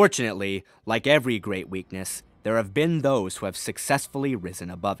 Fortunately, like every great weakness, there have been those who have successfully risen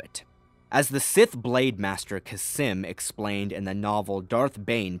above it. As the Sith Blade Master Kasim explained in the novel Darth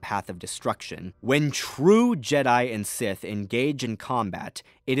Bane: Path of Destruction, when true Jedi and Sith engage in combat,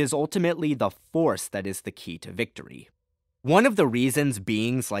 it is ultimately the Force that is the key to victory. One of the reasons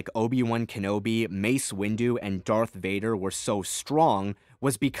beings like Obi-Wan Kenobi, Mace Windu, and Darth Vader were so strong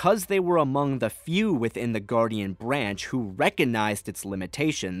was because they were among the few within the Guardian branch who recognized its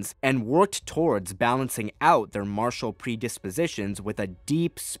limitations and worked towards balancing out their martial predispositions with a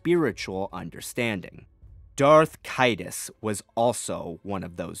deep spiritual understanding. Darth Caedus was also one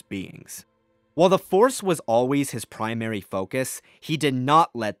of those beings. While the Force was always his primary focus, he did not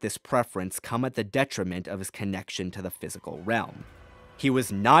let this preference come at the detriment of his connection to the physical realm. He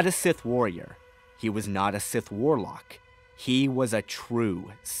was not a Sith warrior. He was not a Sith warlock. He was a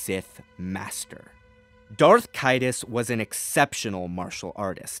true Sith master. Darth Caedus was an exceptional martial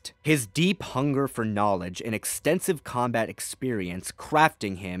artist, his deep hunger for knowledge and extensive combat experience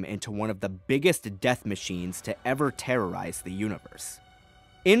crafting him into one of the biggest death machines to ever terrorize the universe.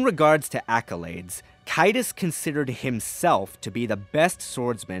 In regards to accolades, Caedus considered himself to be the best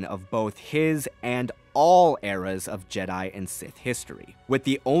swordsman of both his and all eras of Jedi and Sith history, with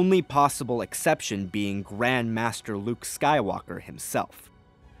the only possible exception being Grand Master Luke Skywalker himself.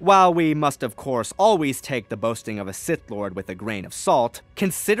 While we must of course always take the boasting of a Sith Lord with a grain of salt,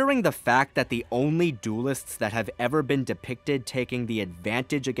 considering the fact that the only duelists that have ever been depicted taking the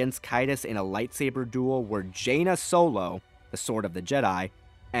advantage against Caedus in a lightsaber duel were Jaina Solo, the Sword of the Jedi,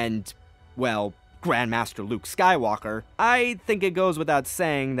 and, well, Grandmaster Luke Skywalker, I think it goes without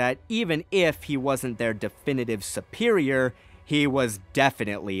saying that even if he wasn't their definitive superior, he was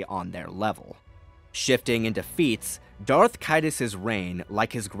definitely on their level. Shifting into feats, Darth Caedus' reign,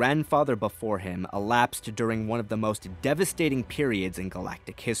 like his grandfather before him, elapsed during one of the most devastating periods in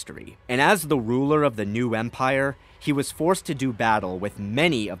galactic history. And as the ruler of the new empire, he was forced to do battle with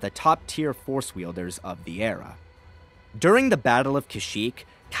many of the top-tier Force wielders of the era. During the Battle of Kashyyyk,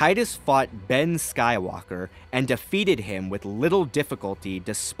 Caedus fought Ben Skywalker and defeated him with little difficulty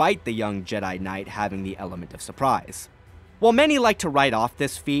despite the young Jedi Knight having the element of surprise. While many like to write off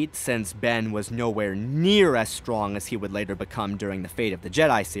this feat since Ben was nowhere near as strong as he would later become during the Fate of the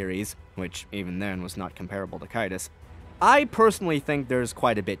Jedi series, which even then was not comparable to Caedus, I personally think there's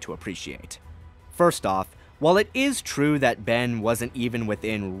quite a bit to appreciate. First off, while it is true that Ben wasn't even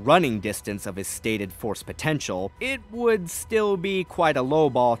within running distance of his stated Force potential, it would still be quite a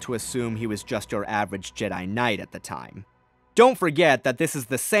lowball to assume he was just your average Jedi Knight at the time. Don't forget that this is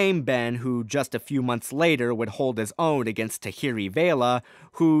the same Ben who just a few months later would hold his own against Tahiri Vela,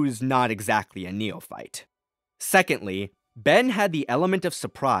 who's not exactly a neophyte. Secondly, Ben had the element of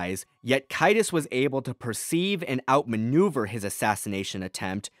surprise, yet Caedus was able to perceive and outmaneuver his assassination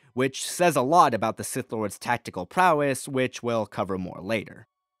attempt, which says a lot about the Sith Lord's tactical prowess, which we'll cover more later.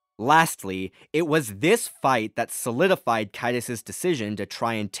 Lastly, it was this fight that solidified Caedus' decision to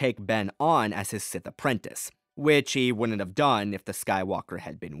try and take Ben on as his Sith apprentice, which he wouldn't have done if the Skywalker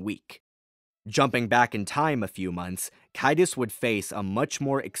had been weak. Jumping back in time a few months, Caedus would face a much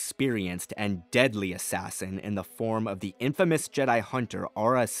more experienced and deadly assassin in the form of the infamous Jedi hunter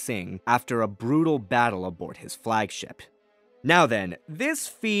Aurra Sing after a brutal battle aboard his flagship. Now then, this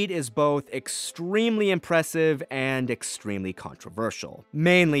feat is both extremely impressive and extremely controversial,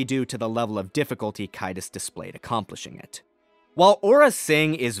 mainly due to the level of difficulty Caedus displayed accomplishing it. While Aurra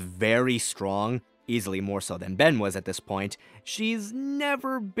Sing is very strong, easily more so than Ben was at this point, she's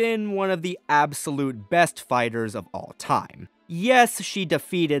never been one of the absolute best fighters of all time. Yes, she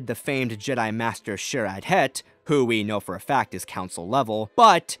defeated the famed Jedi Master Shirad Het, who we know for a fact is council level,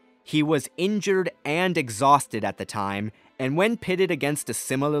 but he was injured and exhausted at the time, and when pitted against a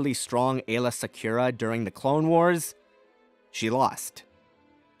similarly strong Aayla Secura during the Clone Wars, she lost.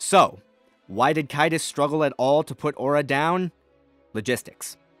 So, why did Caedus struggle at all to put Aurra down?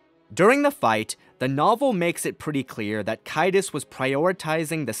 Logistics. During the fight, the novel makes it pretty clear that Caedus was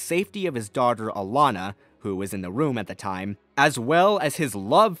prioritizing the safety of his daughter Alana, who was in the room at the time, as well as his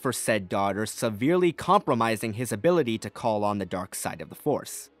love for said daughter severely compromising his ability to call on the dark side of the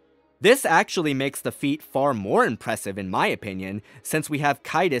Force. This actually makes the feat far more impressive in my opinion, since we have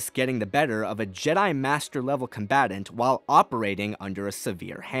Caedus getting the better of a Jedi Master level combatant while operating under a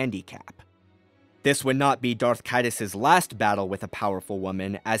severe handicap. This would not be Darth Caedus' last battle with a powerful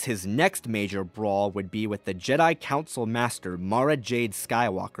woman, as his next major brawl would be with the Jedi Council Master Mara Jade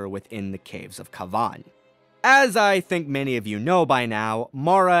Skywalker within the Caves of Kavan. As I think many of you know by now,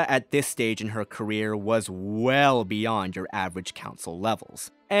 Mara at this stage in her career was well beyond your average council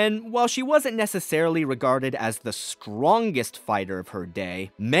levels. And while she wasn't necessarily regarded as the strongest fighter of her day,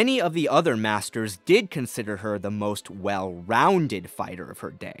 many of the other masters did consider her the most well-rounded fighter of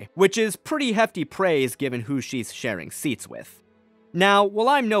her day, which is pretty hefty praise given who she's sharing seats with. Now, while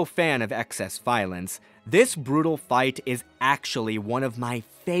I'm no fan of excess violence, this brutal fight is actually one of my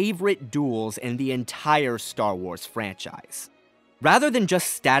favorite duels in the entire Star Wars franchise. Rather than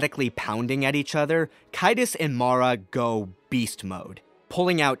just statically pounding at each other, Caedus and Mara go beast mode,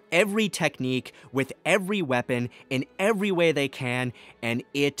 pulling out every technique with every weapon in every way they can, and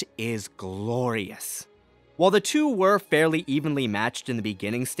it is glorious. While the two were fairly evenly matched in the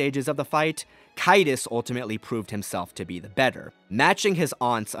beginning stages of the fight, Caedus ultimately proved himself to be the better, matching his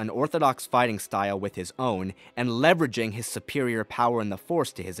aunt's unorthodox fighting style with his own and leveraging his superior power in the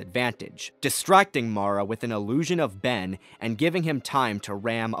Force to his advantage, distracting Mara with an illusion of Ben and giving him time to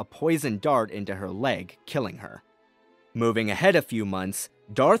ram a poison dart into her leg, killing her. Moving ahead a few months,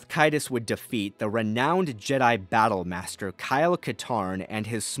 Darth Caedus would defeat the renowned Jedi Battle Master Kyle Katarn and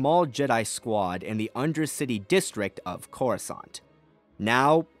his small Jedi squad in the Undercity district of Coruscant.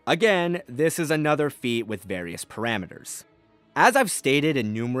 Now, again, this is another feat with various parameters. As I've stated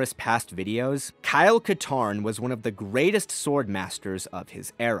in numerous past videos, Kyle Katarn was one of the greatest sword masters of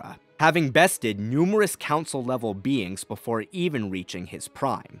his era, having bested numerous council-level beings before even reaching his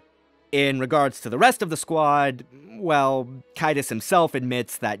prime. In regards to the rest of the squad, well, Caedus himself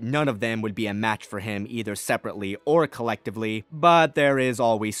admits that none of them would be a match for him either separately or collectively, but there is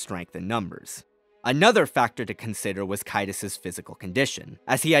always strength in numbers. Another factor to consider was Caedus' physical condition,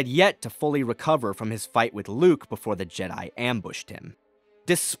 as he had yet to fully recover from his fight with Luke before the Jedi ambushed him.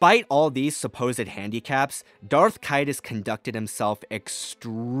 Despite all these supposed handicaps, Darth Caedus conducted himself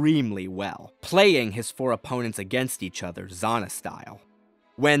extremely well, playing his four opponents against each other Zana style.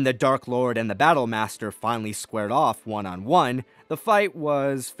 When the Dark Lord and the Battle Master finally squared off one-on-one, the fight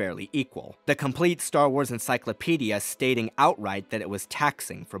was fairly equal, the complete Star Wars encyclopedia stating outright that it was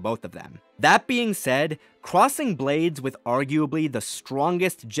taxing for both of them. That being said, crossing blades with arguably the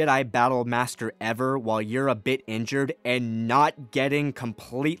strongest Jedi Battle Master ever while you're a bit injured and not getting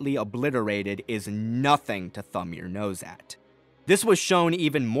completely obliterated is nothing to thumb your nose at. This was shown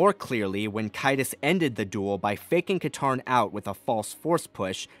even more clearly when Caedus ended the duel by faking Katarn out with a false force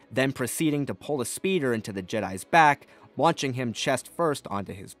push, then proceeding to pull a speeder into the Jedi's back, launching him chest first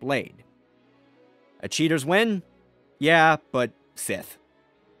onto his blade. A cheater's win? Yeah, but Sith.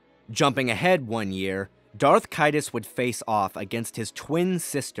 Jumping ahead 1 year, Darth Caedus would face off against his twin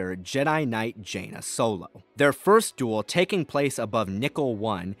sister, Jedi Knight Jaina Solo, their first duel taking place above Nickel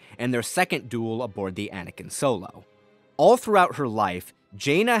 1 and their second duel aboard the Anakin Solo. All throughout her life,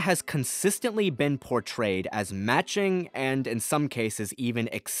 Jaina has consistently been portrayed as matching and, in some cases, even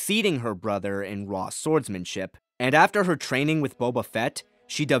exceeding her brother in raw swordsmanship, and after her training with Boba Fett,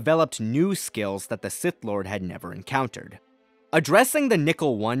 she developed new skills that the Sith Lord had never encountered. Addressing the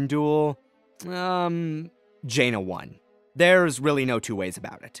Nickel 1 duel, Jaina won. There's really no two ways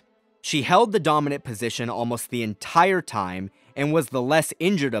about it. She held the dominant position almost the entire time and was the less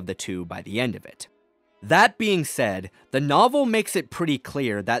injured of the two by the end of it. That being said, the novel makes it pretty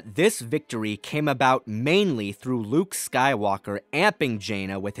clear that this victory came about mainly through Luke Skywalker amping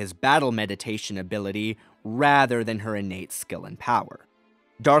Jaina with his battle meditation ability rather than her innate skill and power.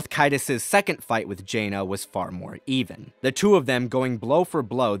 Darth Caedus' second fight with Jaina was far more even, the two of them going blow for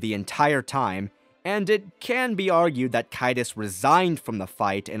blow the entire time, and it can be argued that Caedus resigned from the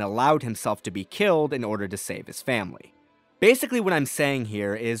fight and allowed himself to be killed in order to save his family. Basically what I'm saying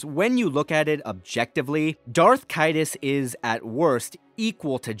here is, when you look at it objectively, Darth Caedus is at worst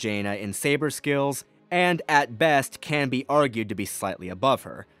equal to Jaina in saber skills, and at best can be argued to be slightly above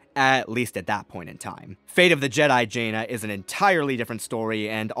her, at least at that point in time. Fate of the Jedi Jaina is an entirely different story,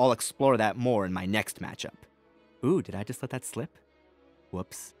 and I'll explore that more in my next matchup. Ooh, did I just let that slip?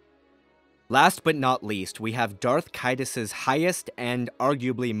 Whoops. Last but not least, we have Darth Caedus' highest and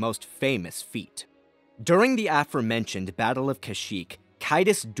arguably most famous feat. During the aforementioned Battle of Kashyyyk,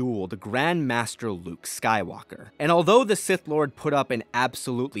 Caedus dueled Grand Master Luke Skywalker, and although the Sith Lord put up an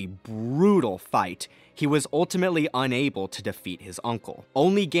absolutely brutal fight, he was ultimately unable to defeat his uncle,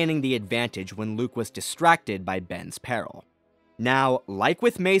 only gaining the advantage when Luke was distracted by Ben's peril. Now, like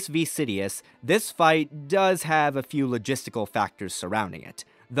with Mace v Sidious, this fight does have a few logistical factors surrounding it,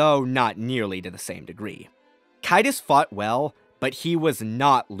 though not nearly to the same degree. Caedus fought well, but he was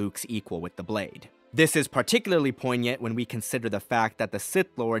not Luke's equal with the blade. This is particularly poignant when we consider the fact that the Sith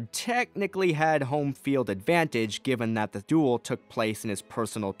Lord technically had home field advantage given that the duel took place in his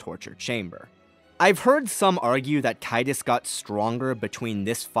personal torture chamber. I've heard some argue that Caedus got stronger between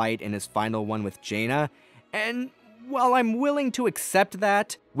this fight and his final one with Jaina, and while I'm willing to accept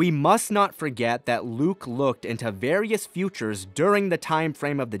that, we must not forget that Luke looked into various futures during the time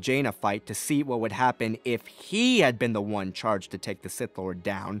frame of the Jaina fight to see what would happen if he had been the one charged to take the Sith Lord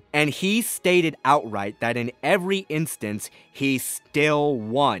down, and he stated outright that in every instance, he still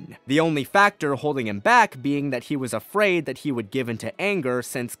won. The only factor holding him back being that he was afraid that he would give into anger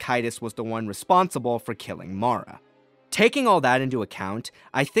since Caedus was the one responsible for killing Mara. Taking all that into account,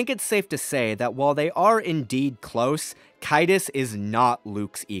 I think it's safe to say that while they are indeed close, Caedus is not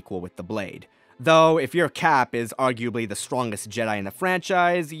Luke's equal with the blade. Though, if your Cap is arguably the strongest Jedi in the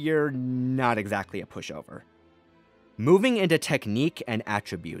franchise, you're not exactly a pushover. Moving into technique and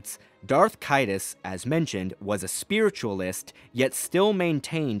attributes, Darth Caedus, as mentioned, was a spiritualist, yet still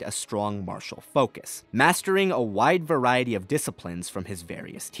maintained a strong martial focus, mastering a wide variety of disciplines from his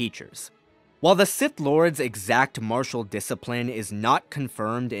various teachers. While the Sith Lord's exact martial discipline is not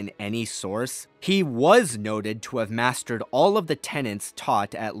confirmed in any source, he was noted to have mastered all of the tenets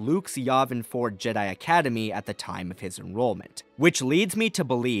taught at Luke's Yavin 4 Jedi Academy at the time of his enrollment, which leads me to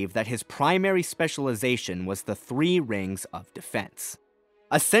believe that his primary specialization was the 3 rings of defense.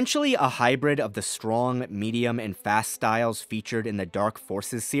 Essentially a hybrid of the strong, medium, and fast styles featured in the Dark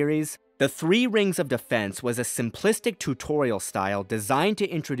Forces series, the 3 Rings of Defense was a simplistic tutorial style designed to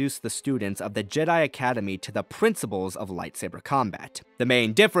introduce the students of the Jedi Academy to the principles of lightsaber combat. The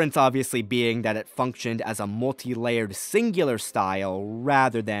main difference obviously being that it functioned as a multi-layered singular style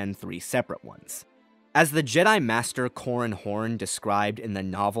rather than 3 separate ones. As the Jedi Master Corran Horn described in the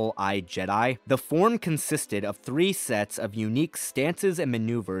novel I, Jedi, the form consisted of 3 sets of unique stances and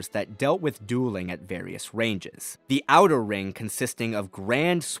maneuvers that dealt with dueling at various ranges. The outer ring consisting of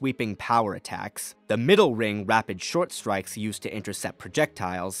grand sweeping power attacks, the middle ring rapid short strikes used to intercept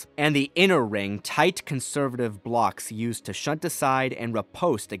projectiles, and the inner ring tight conservative blocks used to shunt aside and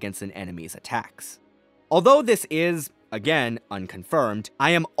riposte against an enemy's attacks. Although this is, again, unconfirmed, I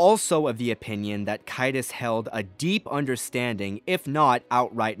am also of the opinion that Caedus held a deep understanding, if not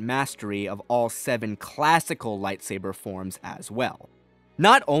outright mastery, of all 7 classical lightsaber forms as well.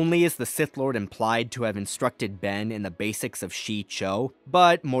 Not only is the Sith Lord implied to have instructed Ben in the basics of Shi-Cho,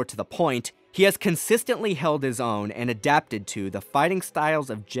 but more to the point, he has consistently held his own and adapted to the fighting styles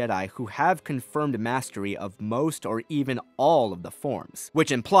of Jedi who have confirmed mastery of most or even all of the forms,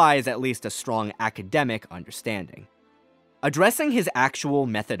 which implies at least a strong academic understanding. Addressing his actual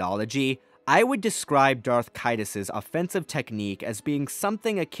methodology, I would describe Darth Caedus' offensive technique as being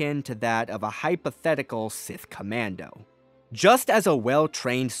something akin to that of a hypothetical Sith commando. Just as a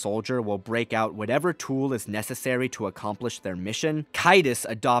well-trained soldier will break out whatever tool is necessary to accomplish their mission, Caedus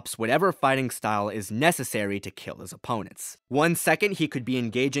adopts whatever fighting style is necessary to kill his opponents. One second he could be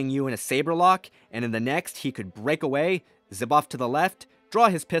engaging you in a saber lock, and in the next he could break away, zip off to the left, draw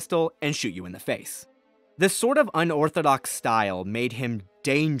his pistol, and shoot you in the face. This sort of unorthodox style made him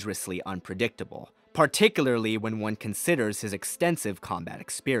dangerously unpredictable, particularly when one considers his extensive combat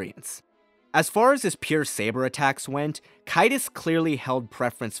experience. As far as his pure saber attacks went, Caedus clearly held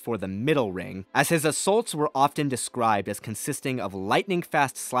preference for the middle ring, as his assaults were often described as consisting of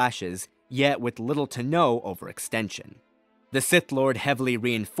lightning-fast slashes, yet with little to no overextension. The Sith Lord heavily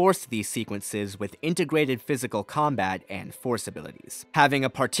reinforced these sequences with integrated physical combat and force abilities, having a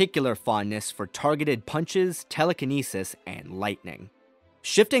particular fondness for targeted punches, telekinesis, and lightning.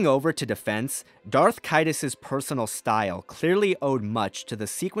 Shifting over to defense, Darth Caedus' personal style clearly owed much to the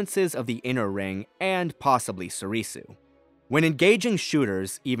sequences of the inner ring and possibly Surisu. When engaging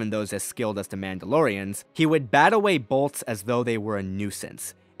shooters, even those as skilled as the Mandalorians, he would bat away bolts as though they were a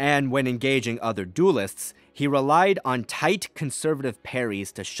nuisance, and when engaging other duelists, he relied on tight conservative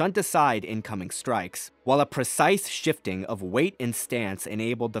parries to shunt aside incoming strikes, while a precise shifting of weight and stance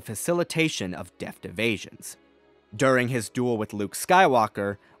enabled the facilitation of deft evasions. During his duel with Luke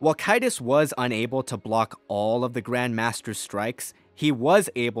Skywalker, while Caedus was unable to block all of the Grand Master's strikes, he was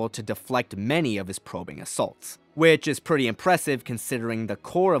able to deflect many of his probing assaults, which is pretty impressive considering the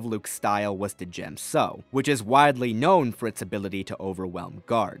core of Luke's style was to gem so, which is widely known for its ability to overwhelm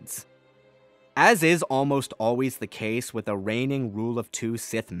guards. As is almost always the case with a reigning Rule of Two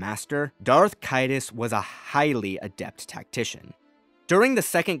Sith Master, Darth Caedus was a highly adept tactician. During the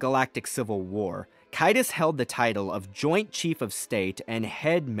Second Galactic Civil War, Caedus held the title of Joint Chief of State and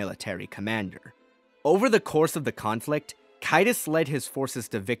Head Military Commander. Over the course of the conflict, Caedus led his forces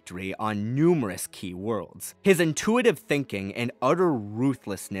to victory on numerous key worlds, his intuitive thinking and utter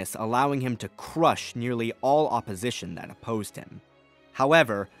ruthlessness allowing him to crush nearly all opposition that opposed him.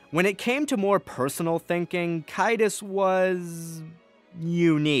 However, when it came to more personal thinking, Caedus was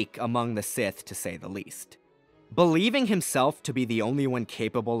unique among the Sith, to say the least. Believing himself to be the only one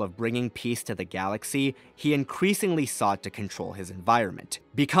capable of bringing peace to the galaxy, he increasingly sought to control his environment,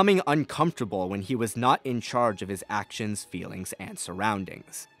 becoming uncomfortable when he was not in charge of his actions, feelings, and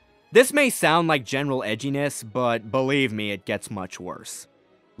surroundings. This may sound like general edginess, but believe me, it gets much worse.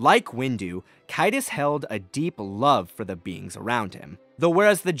 Like Windu, Caedus held a deep love for the beings around him, though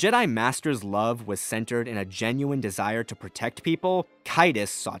whereas the Jedi Master's love was centered in a genuine desire to protect people, Caedus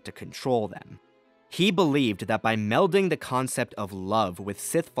sought to control them. He believed that by melding the concept of love with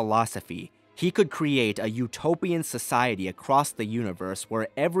Sith philosophy, he could create a utopian society across the universe where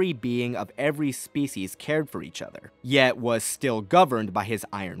every being of every species cared for each other, yet was still governed by his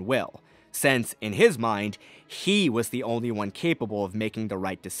iron will, since, in his mind, he was the only one capable of making the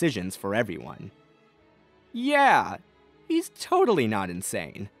right decisions for everyone. Yeah, he's totally not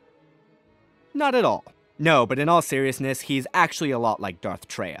insane. Not at all. No, but in all seriousness, he's actually a lot like Darth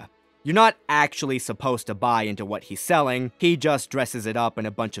Traya. You're not actually supposed to buy into what he's selling, he just dresses it up in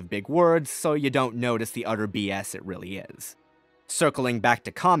a bunch of big words so you don't notice the utter BS it really is. Circling back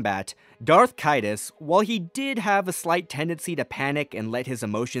to combat, Darth Caedus, while he did have a slight tendency to panic and let his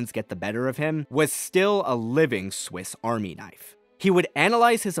emotions get the better of him, was still a living Swiss Army knife. He would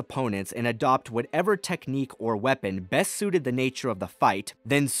analyze his opponents and adopt whatever technique or weapon best suited the nature of the fight,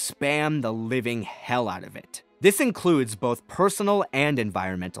 then spam the living hell out of it. This includes both personal and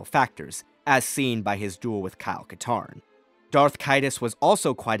environmental factors, as seen by his duel with Kyle Katarn. Darth Caedus was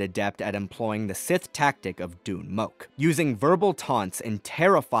also quite adept at employing the Sith tactic of Dune Moke, using verbal taunts and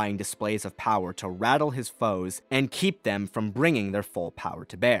terrifying displays of power to rattle his foes and keep them from bringing their full power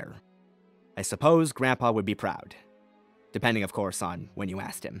to bear. I suppose Grandpa would be proud. Depending, of course, on when you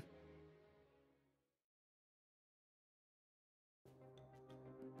asked him.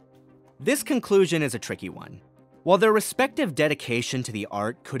 This conclusion is a tricky one. While their respective dedication to the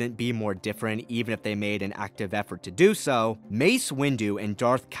art couldn't be more different even if they made an active effort to do so, Mace Windu and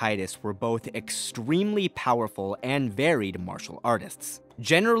Darth Caedus were both extremely powerful and varied martial artists,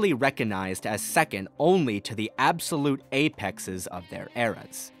 generally recognized as second only to the absolute apexes of their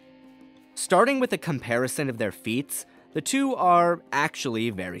eras. Starting with a comparison of their feats, the two are actually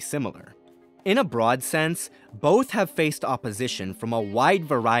very similar. In a broad sense, both have faced opposition from a wide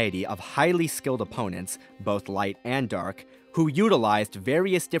variety of highly skilled opponents, both light and dark, who utilized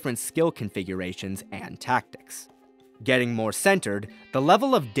various different skill configurations and tactics. Getting more centered, the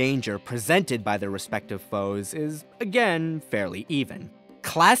level of danger presented by their respective foes is, again, fairly even.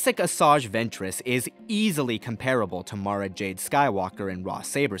 Classic Asajj Ventress is easily comparable to Mara Jade Skywalker in raw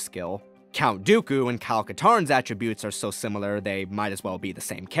saber skill. Count Dooku and Kyle Katarn's attributes are so similar they might as well be the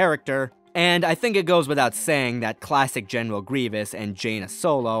same character. And I think it goes without saying that classic General Grievous and Jaina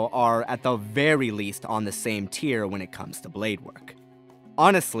Solo are at the very least on the same tier when it comes to blade work.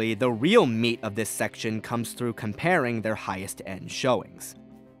 Honestly, the real meat of this section comes through comparing their highest end showings.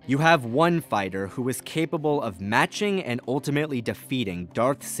 You have one fighter who is capable of matching and ultimately defeating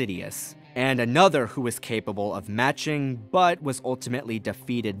Darth Caedus, and another who is capable of matching but was ultimately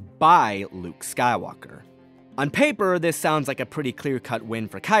defeated by Luke Skywalker. On paper, this sounds like a pretty clear-cut win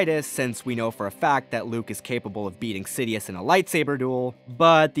for Caedus, since we know for a fact that Luke is capable of beating Sidious in a lightsaber duel,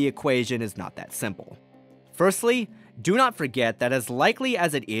 but the equation is not that simple. Firstly, do not forget that as likely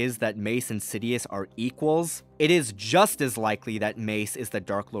as it is that Mace and Sidious are equals, it is just as likely that Mace is the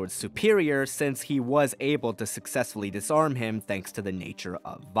Dark Lord's superior, since he was able to successfully disarm him thanks to the nature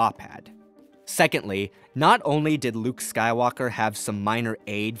of Vapad. Secondly, not only did Luke Skywalker have some minor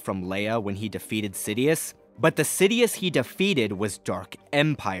aid from Leia when he defeated Sidious, but the Sidious he defeated was Dark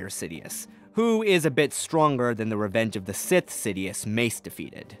Empire Sidious, who is a bit stronger than the Revenge of the Sith Sidious Mace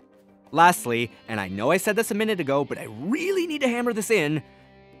defeated. Lastly, and I know I said this a minute ago, but I really need to hammer this in,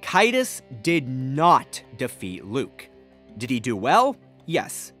 Caedus did not defeat Luke. Did he do well?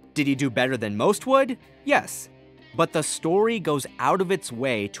 Yes. Did he do better than most would? Yes. But the story goes out of its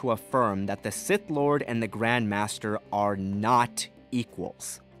way to affirm that the Sith Lord and the Grand Master are not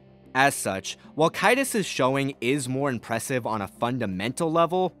equals. As such, while Caedus' showing is more impressive on a fundamental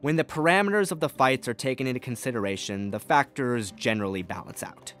level, when the parameters of the fights are taken into consideration, the factors generally balance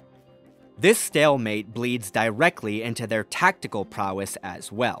out. This stalemate bleeds directly into their tactical prowess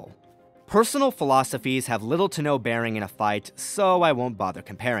as well. Personal philosophies have little to no bearing in a fight, so I won't bother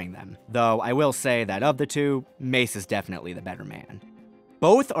comparing them, though I will say that of the two, Mace is definitely the better man.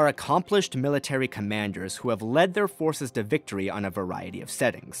 Both are accomplished military commanders who have led their forces to victory on a variety of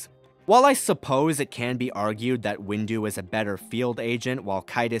settings. While I suppose it can be argued that Windu is a better field agent while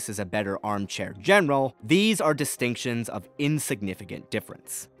Caedus is a better armchair general, these are distinctions of insignificant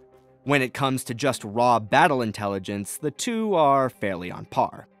difference. When it comes to just raw battle intelligence, the two are fairly on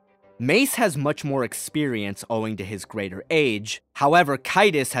par. Mace has much more experience owing to his greater age, however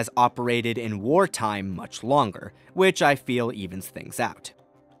Caedus has operated in wartime much longer, which I feel evens things out.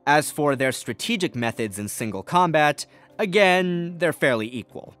 As for their strategic methods in single combat, again, they're fairly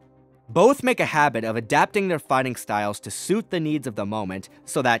equal. Both make a habit of adapting their fighting styles to suit the needs of the moment,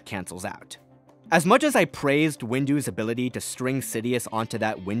 so that cancels out. As much as I praised Windu's ability to string Sidious onto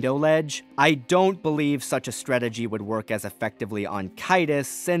that window ledge, I don't believe such a strategy would work as effectively on Caedus,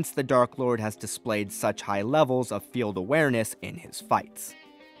 since the Dark Lord has displayed such high levels of field awareness in his fights.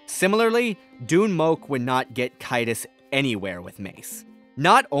 Similarly, Dune Moke would not get Caedus anywhere with Mace.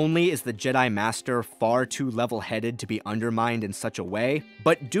 Not only is the Jedi Master far too level-headed to be undermined in such a way,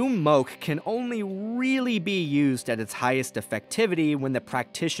 but Dune Moke can only really be used at its highest effectivity when the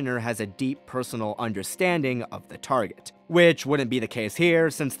practitioner has a deep personal understanding of the target, which wouldn't be the case here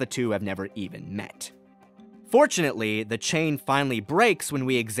since the two have never even met. Fortunately, the chain finally breaks when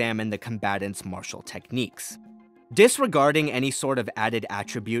we examine the combatants' martial techniques. Disregarding any sort of added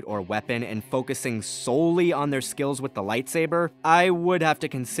attribute or weapon and focusing solely on their skills with the lightsaber, I would have to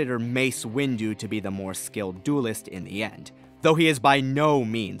consider Mace Windu to be the more skilled duelist in the end, though he is by no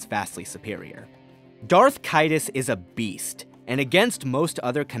means vastly superior. Darth Caedus is a beast, and against most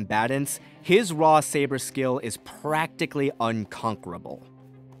other combatants, his raw saber skill is practically unconquerable.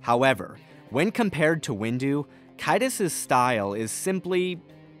 However, when compared to Windu, Caedus' style is simply,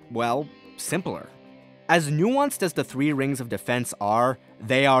 well, simpler. As nuanced as the 3 rings of defense are,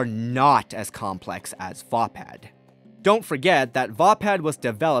 they are not as complex as Vaapad. Don't forget that Vaapad was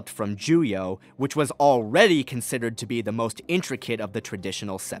developed from Juyo, which was already considered to be the most intricate of the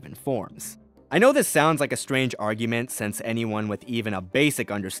traditional 7 forms. I know this sounds like a strange argument, since anyone with even a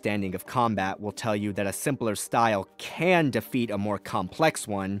basic understanding of combat will tell you that a simpler style can defeat a more complex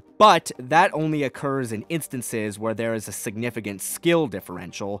one, but that only occurs in instances where there is a significant skill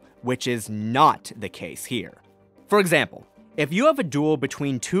differential, which is not the case here. For example, if you have a duel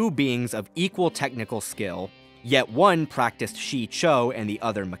between 2 beings of equal technical skill, yet one practiced Shi-Cho and the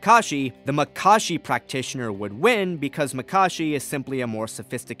other Makashi, the Makashi practitioner would win because Makashi is simply a more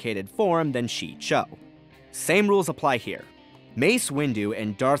sophisticated form than Shi-Cho. Same rules apply here. Mace Windu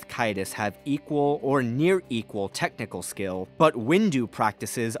and Darth Caedus have equal or near equal technical skill, but Windu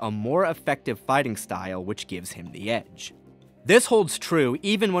practices a more effective fighting style which gives him the edge. This holds true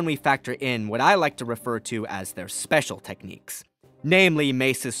even when we factor in what I like to refer to as their special techniques, namely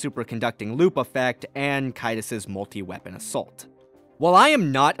Mace's superconducting loop effect and Caedus' multi-weapon assault. While I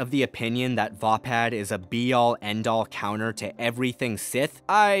am not of the opinion that Vaapad is a be-all end-all counter to everything Sith,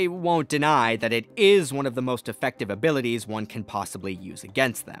 I won't deny that it is one of the most effective abilities one can possibly use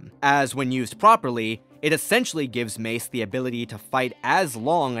against them, as when used properly, it essentially gives Mace the ability to fight as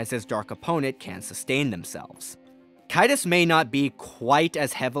long as his dark opponent can sustain themselves. Caedus may not be quite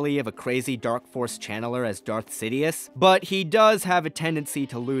as heavily of a crazy Dark Force channeler as Darth Caedus, but he does have a tendency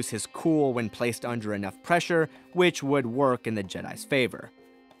to lose his cool when placed under enough pressure, which would work in the Jedi's favor.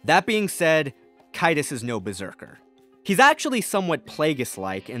 That being said, Caedus is no berserker. He's actually somewhat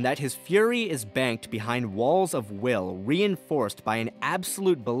Plagueis-like in that his fury is banked behind walls of will reinforced by an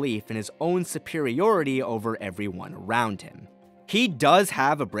absolute belief in his own superiority over everyone around him. He does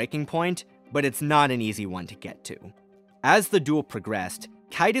have a breaking point, but it's not an easy one to get to. As the duel progressed,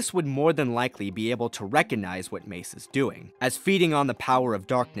 Caedus would more than likely be able to recognize what Mace is doing, as feeding on the power of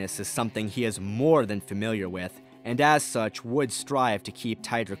darkness is something he is more than familiar with, and as such would strive to keep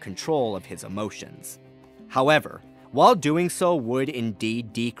tighter control of his emotions. However, while doing so would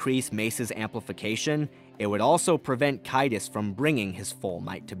indeed decrease Mace's amplification, it would also prevent Caedus from bringing his full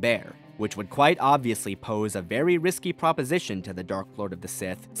might to bear, which would quite obviously pose a very risky proposition to the Dark Lord of the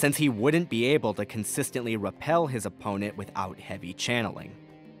Sith, since he wouldn't be able to consistently repel his opponent without heavy channeling.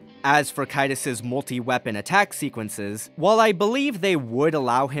 As for Caedus' multi-weapon attack sequences, while I believe they would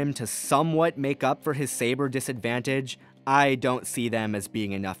allow him to somewhat make up for his saber disadvantage, I don't see them as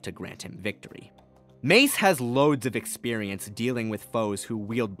being enough to grant him victory. Mace has loads of experience dealing with foes who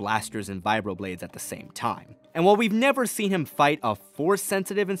wield blasters and vibroblades at the same time, and while we've never seen him fight a Force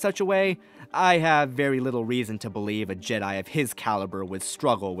sensitive in such a way, I have very little reason to believe a Jedi of his caliber would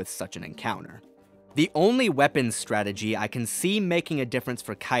struggle with such an encounter. The only weapons strategy I can see making a difference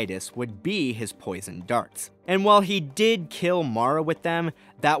for Caedus would be his poison darts, and while he did kill Mara with them,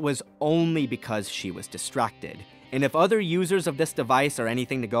 that was only because she was distracted. And if other users of this device are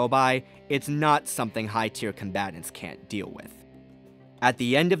anything to go by, it's not something high-tier combatants can't deal with. At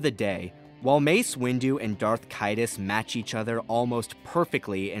the end of the day, while Mace Windu and Darth Caedus match each other almost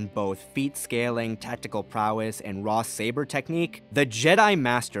perfectly in both feat scaling, tactical prowess, and raw saber technique, the Jedi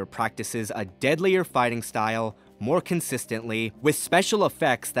Master practices a deadlier fighting style more consistently, with special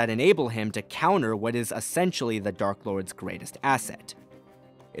effects that enable him to counter what is essentially the Dark Lord's greatest asset.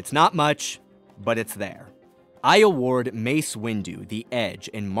 It's not much, but it's there. I award Mace Windu the edge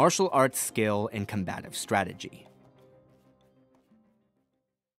in martial arts skill and combative strategy.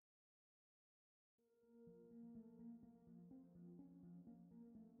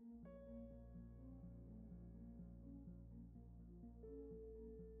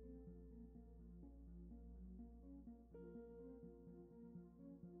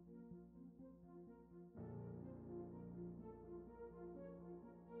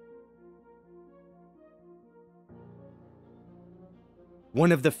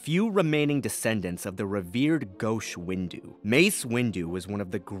 One of the few remaining descendants of the revered Ghosh Windu, Mace Windu was one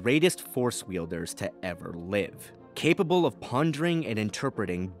of the greatest Force wielders to ever live, capable of pondering and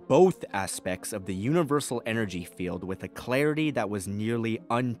interpreting both aspects of the universal energy field with a clarity that was nearly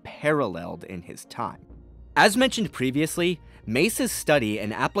unparalleled in his time. As mentioned previously, Mace's study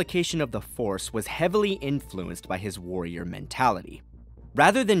and application of the Force was heavily influenced by his warrior mentality.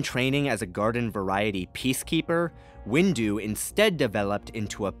 Rather than training as a garden variety peacekeeper, Windu instead developed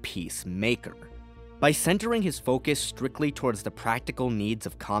into a peacemaker. By centering his focus strictly towards the practical needs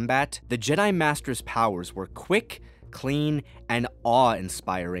of combat, the Jedi Master's powers were quick, clean, and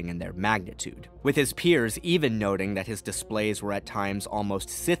awe-inspiring in their magnitude, with his peers even noting that his displays were at times almost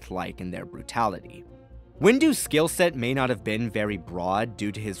Sith-like in their brutality. Windu's skill set may not have been very broad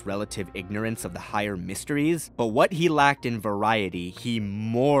due to his relative ignorance of the higher mysteries, but what he lacked in variety, he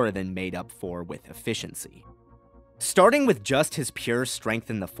more than made up for with efficiency. Starting with just his pure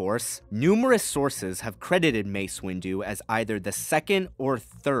strength in the Force, numerous sources have credited Mace Windu as either the second or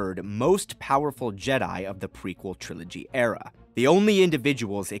third most powerful Jedi of the prequel trilogy era, the only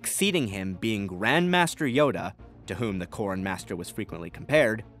individuals exceeding him being Grandmaster Yoda, to whom the Corran Master was frequently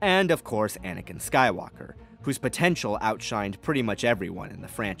compared, and of course Anakin Skywalker, whose potential outshined pretty much everyone in the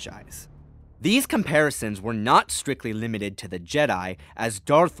franchise. These comparisons were not strictly limited to the Jedi, as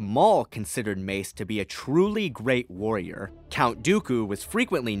Darth Maul considered Mace to be a truly great warrior, Count Dooku was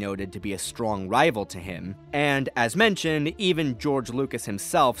frequently noted to be a strong rival to him, and as mentioned, even George Lucas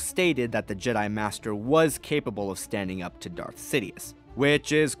himself stated that the Jedi Master was capable of standing up to Darth Caedus,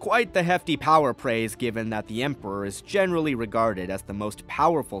 which is quite the hefty power praise given that the Emperor is generally regarded as the most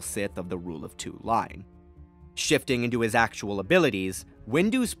powerful Sith of the Rule of Two line. Shifting into his actual abilities,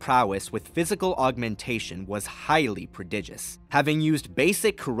 Windu's prowess with physical augmentation was highly prodigious, having used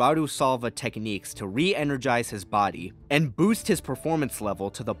basic Kuraru Salva techniques to re-energize his body and boost his performance level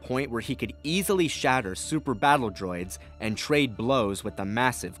to the point where he could easily shatter super battle droids and trade blows with the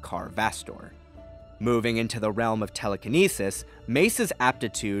massive Kar Vastor. Moving into the realm of telekinesis, Mace's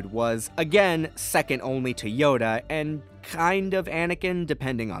aptitude was, again, second only to Yoda and kind of Anakin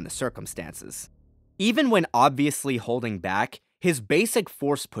depending on the circumstances. Even when obviously holding back, his basic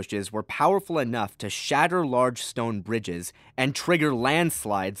force pushes were powerful enough to shatter large stone bridges and trigger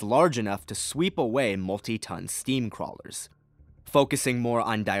landslides large enough to sweep away multi-ton steam crawlers. Focusing more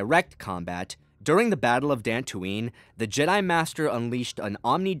on direct combat, during the Battle of Dantooine, the Jedi Master unleashed an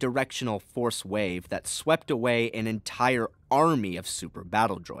omnidirectional force wave that swept away an entire army of super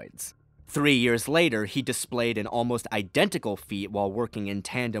battle droids. 3 years later, he displayed an almost identical feat while working in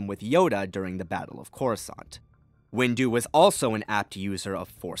tandem with Yoda during the Battle of Coruscant. Windu was also an apt user of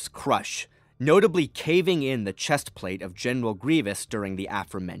Force Crush, notably caving in the chest plate of General Grievous during the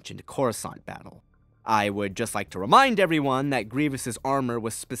aforementioned Coruscant battle. I would just like to remind everyone that Grievous's armor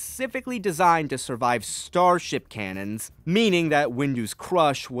was specifically designed to survive starship cannons, meaning that Windu's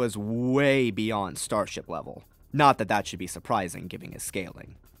crush was way beyond starship level. Not that that should be surprising given his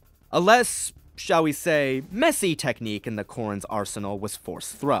scaling. A less, shall we say, messy technique in the Corran's arsenal was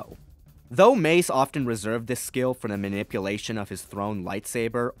Force Throw. Though Mace often reserved this skill for the manipulation of his thrown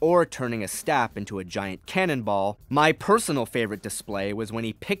lightsaber or turning a staff into a giant cannonball, my personal favorite display was when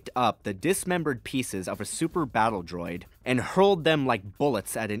he picked up the dismembered pieces of a super battle droid and hurled them like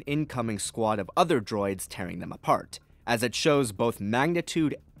bullets at an incoming squad of other droids, tearing them apart, as it shows both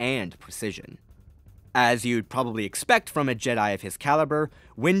magnitude and precision. As you'd probably expect from a Jedi of his caliber,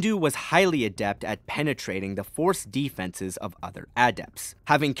 Windu was highly adept at penetrating the Force defenses of other adepts,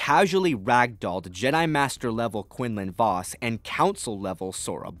 having casually ragdolled Jedi Master level Quinlan Vos and Council level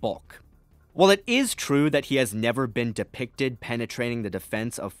Sora Bulk. While it is true that he has never been depicted penetrating the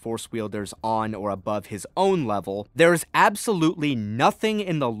defense of Force wielders on or above his own level, there is absolutely nothing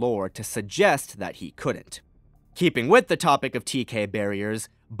in the lore to suggest that he couldn't. Keeping with the topic of TK barriers,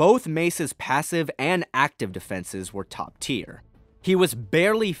 both Mace's passive and active defenses were top tier. He was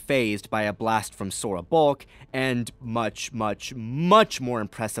barely phased by a blast from Sora Bulk, and much more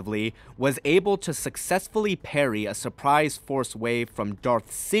impressively, was able to successfully parry a surprise force wave from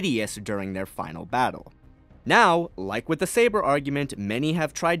Darth Caedus during their final battle. Now, like with the saber argument, many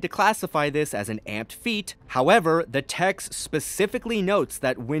have tried to classify this as an amped feat. However, the text specifically notes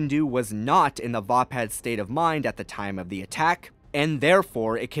that Windu was not in the Vapad state of mind at the time of the attack, and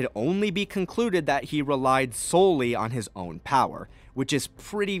therefore it could only be concluded that he relied solely on his own power, which is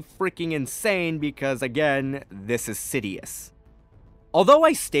pretty freaking insane because, again, this is Sidious. Although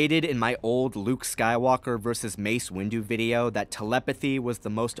I stated in my old Luke Skywalker vs. Mace Windu video that telepathy was the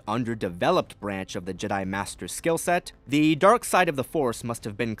most underdeveloped branch of the Jedi Master skill set, the dark side of the Force must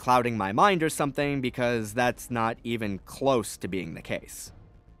have been clouding my mind or something, because that's not even close to being the case.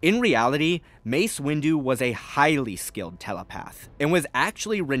 In reality, Mace Windu was a highly skilled telepath, and was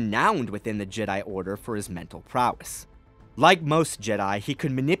actually renowned within the Jedi Order for his mental prowess. Like most Jedi, he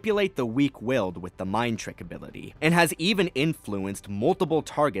could manipulate the weak-willed with the mind trick ability, and has even influenced multiple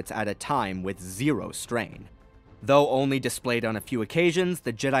targets at a time with zero strain. Though only displayed on a few occasions,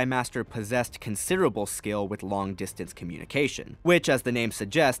 the Jedi Master possessed considerable skill with long-distance communication, which, as the name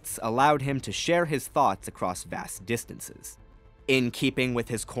suggests, allowed him to share his thoughts across vast distances. In keeping with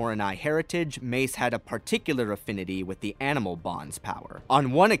his Corranai heritage, Mace had a particular affinity with the animal bonds power,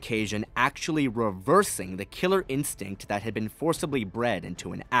 on one occasion actually reversing the killer instinct that had been forcibly bred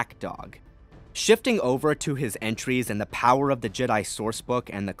into an act dog. Shifting over to his entries in the Power of the Jedi Sourcebook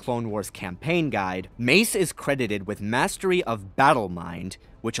and the Clone Wars Campaign Guide, Mace is credited with mastery of Battle Mind,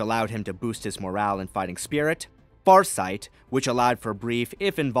 which allowed him to boost his morale and fighting spirit, Farsight, which allowed for brief,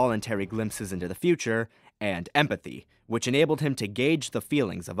 if involuntary, glimpses into the future, and Empathy, which enabled him to gauge the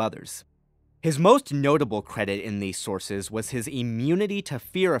feelings of others. His most notable credit in these sources was his immunity to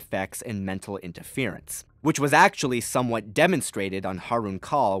fear effects and mental interference, which was actually somewhat demonstrated on Harun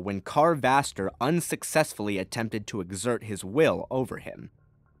Kal when Kar Vaster unsuccessfully attempted to exert his will over him.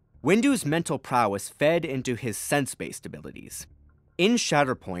 Windu's mental prowess fed into his sense-based abilities. In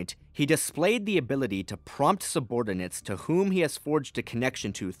Shatterpoint, he displayed the ability to prompt subordinates to whom he has forged a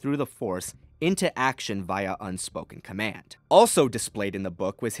connection to through the Force into action via unspoken command. Also displayed in the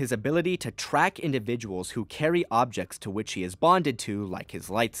book was his ability to track individuals who carry objects to which he is bonded to, like his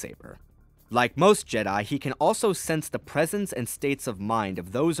lightsaber. Like most Jedi, he can also sense the presence and states of mind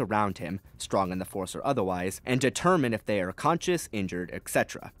of those around him, strong in the Force or otherwise, and determine if they are conscious, injured,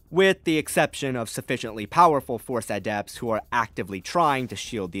 etc., with the exception of sufficiently powerful Force adepts who are actively trying to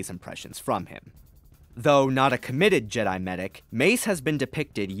shield these impressions from him. Though not a committed Jedi medic, Mace has been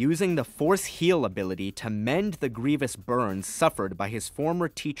depicted using the Force Heal ability to mend the grievous burns suffered by his former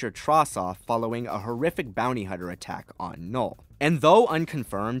teacher Trasov following a horrific bounty hunter attack on Null. And though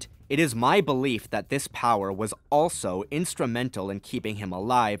unconfirmed, it is my belief that this power was also instrumental in keeping him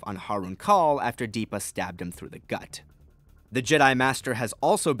alive on Harun Kal after Deepa stabbed him through the gut. The Jedi Master has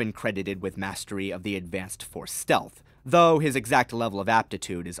also been credited with mastery of the advanced Force Stealth, though his exact level of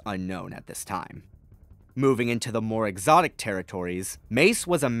aptitude is unknown at this time. Moving into the more exotic territories, Mace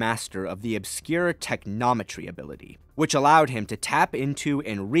was a master of the obscure technometry ability, which allowed him to tap into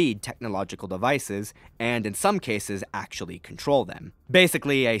and read technological devices, and in some cases actually control them.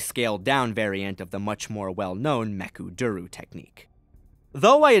 Basically a scaled-down variant of the much more well-known Meku Duru technique.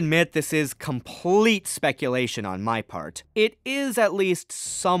 Though I admit this is complete speculation on my part, it is at least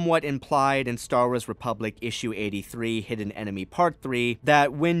somewhat implied in Star Wars Republic Issue 83 Hidden Enemy Part 3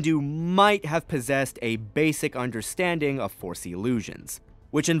 that Windu might have possessed a basic understanding of Force illusions,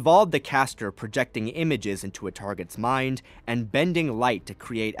 which involved the caster projecting images into a target's mind and bending light to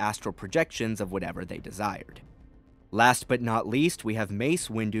create astral projections of whatever they desired. Last but not least, we have Mace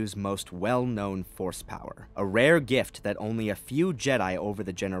Windu's most well-known Force power, a rare gift that only a few Jedi over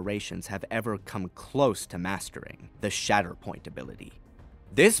the generations have ever come close to mastering, the Shatterpoint ability.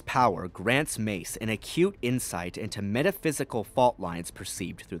 This power grants Mace an acute insight into metaphysical fault lines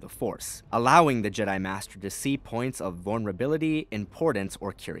perceived through the Force, allowing the Jedi Master to see points of vulnerability, importance,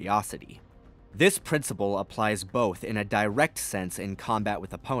 or curiosity. This principle applies both in a direct sense in combat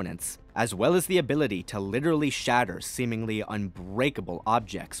with opponents, as well as the ability to literally shatter seemingly unbreakable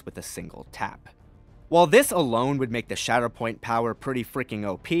objects with a single tap. While this alone would make the Shatterpoint power pretty freaking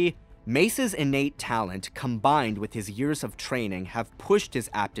OP, Mace's innate talent combined with his years of training have pushed his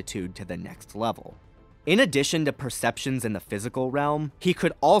aptitude to the next level. In addition to perceptions in the physical realm, he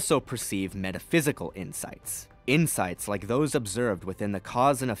could also perceive metaphysical insights. Insights like those observed within the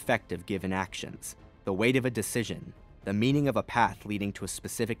cause and effect of given actions, the weight of a decision, the meaning of a path leading to a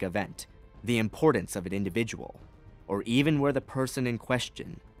specific event, the importance of an individual, or even where the person in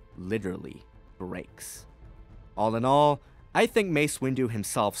question literally breaks. All in all, I think Mace Windu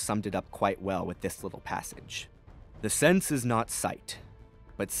himself summed it up quite well with this little passage. The sense is not sight,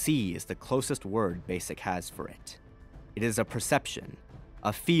 but see is the closest word Basic has for it. It is a perception,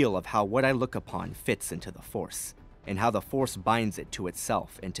 a feel of how what I look upon fits into the Force, and how the Force binds it to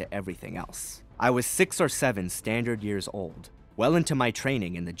itself and to everything else. I was 6 or 7 standard years old, well into my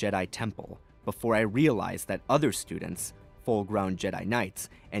training in the Jedi Temple, before I realized that other students, full-grown Jedi Knights,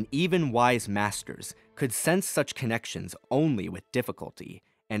 and even wise masters could sense such connections only with difficulty,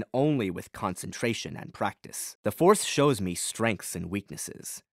 and only with concentration and practice. The Force shows me strengths and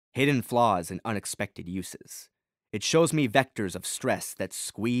weaknesses, hidden flaws and unexpected uses. It shows me vectors of stress that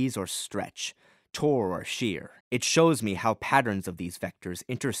squeeze or stretch, tore or shear. It shows me how patterns of these vectors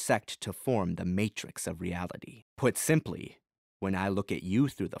intersect to form the matrix of reality. Put simply, when I look at you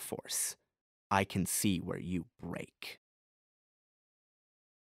through the Force, I can see where you break.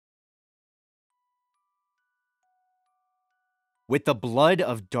 With the blood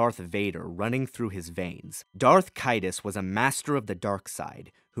of Darth Vader running through his veins, Darth Caedus was a master of the dark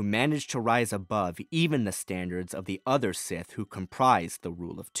side who managed to rise above even the standards of the other Sith who comprised the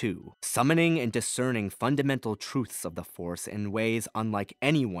Rule of Two, summoning and discerning fundamental truths of the Force in ways unlike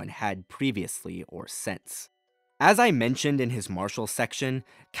anyone had previously or since. As I mentioned in his martial section,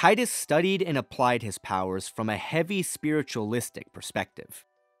 Caedus studied and applied his powers from a heavy spiritualistic perspective.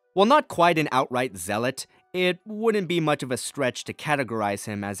 While not quite an outright zealot, it wouldn't be much of a stretch to categorize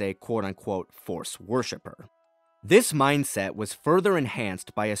him as a quote-unquote Force worshipper. This mindset was further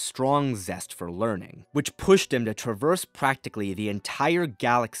enhanced by a strong zest for learning, which pushed him to traverse practically the entire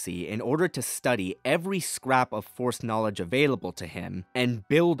galaxy in order to study every scrap of Force knowledge available to him and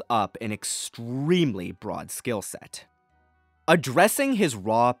build up an extremely broad skill set. Addressing his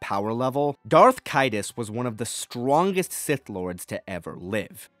raw power level, Darth Caedus was one of the strongest Sith Lords to ever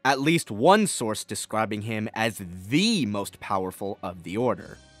live, at least one source describing him as the most powerful of the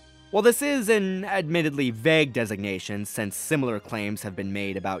Order. While this is an admittedly vague designation since similar claims have been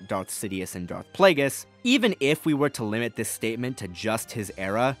made about Darth Sidious and Darth Plagueis, even if we were to limit this statement to just his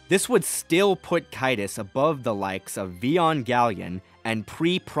era, this would still put Caedus above the likes of Vion Gallion and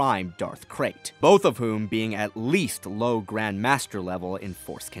pre-primed Darth Krayt, both of whom being at least low Grand Master level in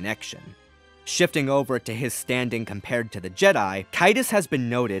Force connection. Shifting over to his standing compared to the Jedi, Caedus has been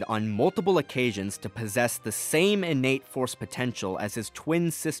noted on multiple occasions to possess the same innate Force potential as his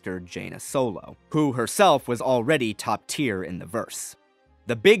twin sister Jaina Solo, who herself was already top tier in the verse.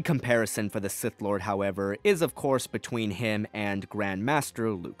 The big comparison for the Sith Lord, however, is of course between him and Grand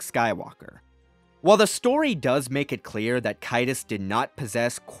Master Luke Skywalker. While the story does make it clear that Caedus did not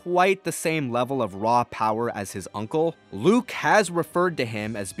possess quite the same level of raw power as his uncle, Luke has referred to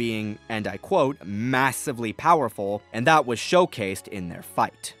him as being, and I quote, massively powerful, and that was showcased in their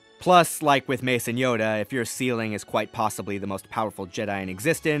fight. Plus, like with Mace and Yoda, if your ceiling is quite possibly the most powerful Jedi in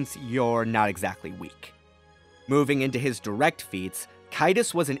existence, you're not exactly weak. Moving into his direct feats,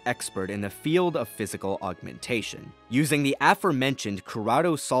 Caedus was an expert in the field of physical augmentation, using the aforementioned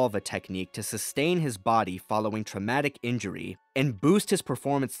Curado Salva technique to sustain his body following traumatic injury and boost his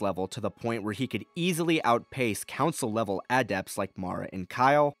performance level to the point where he could easily outpace council-level adepts like Mara and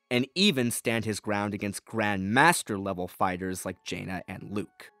Kyle, and even stand his ground against Grand Master-level fighters like Jaina and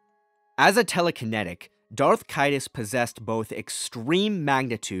Luke. As a telekinetic, Darth Caedus possessed both extreme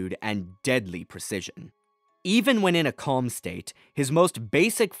magnitude and deadly precision. Even when in a calm state, his most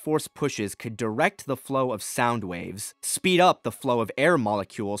basic Force pushes could direct the flow of sound waves, speed up the flow of air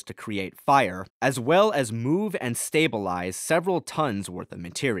molecules to create fire, as well as move and stabilize several tons worth of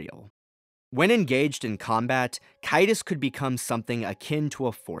material. When engaged in combat, Caedus could become something akin to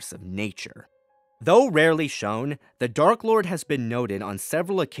a force of nature. Though rarely shown, the Dark Lord has been noted on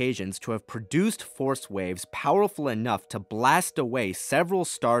several occasions to have produced Force waves powerful enough to blast away several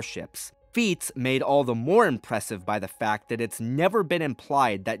starships, feats made all the more impressive by the fact that it's never been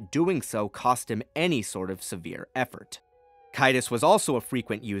implied that doing so cost him any sort of severe effort. Caedus was also a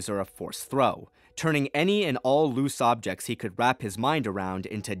frequent user of Force Throw, turning any and all loose objects he could wrap his mind around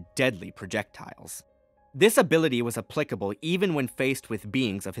into deadly projectiles. This ability was applicable even when faced with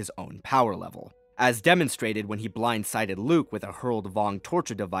beings of his own power level, as demonstrated when he blindsided Luke with a hurled Vong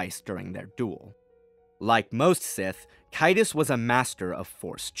torture device during their duel. Like most Sith, Caedus was a master of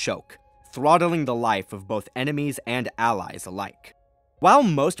Force Choke, throttling the life of both enemies and allies alike. While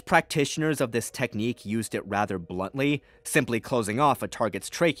most practitioners of this technique used it rather bluntly, simply closing off a target's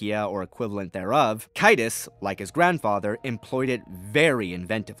trachea or equivalent thereof, Caedus, like his grandfather, employed it very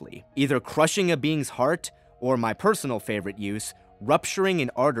inventively, either crushing a being's heart, or my personal favorite use, rupturing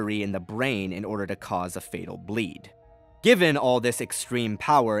an artery in the brain in order to cause a fatal bleed. Given all this extreme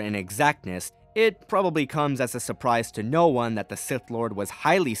power and exactness, it probably comes as a surprise to no one that the Sith Lord was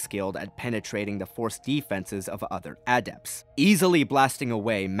highly skilled at penetrating the Force defenses of other adepts, easily blasting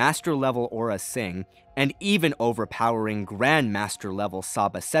away Master-level Aura Singh, and even overpowering Grand Master-level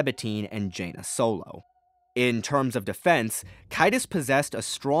Saba Sabatine and Jaina Solo. In terms of defense, Caedus possessed a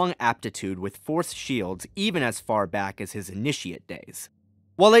strong aptitude with Force shields even as far back as his initiate days.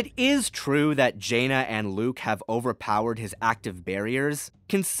 While it is true that Jaina and Luke have overpowered his active barriers,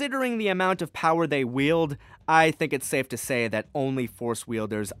 considering the amount of power they wield, I think it's safe to say that only Force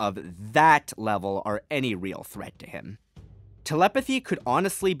wielders of that level are any real threat to him. Telepathy could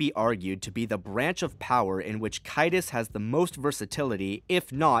honestly be argued to be the branch of power in which Caedus has the most versatility,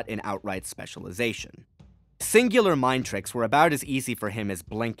 if not an outright specialization. Singular mind tricks were about as easy for him as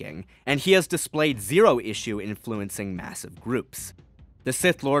blinking, and he has displayed zero issue influencing massive groups. The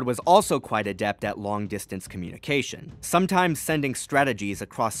Sith Lord was also quite adept at long-distance communication, sometimes sending strategies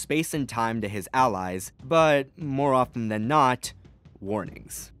across space and time to his allies, but more often than not,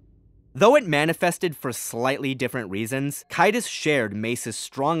 warnings. Though it manifested for slightly different reasons, Caedus shared Mace's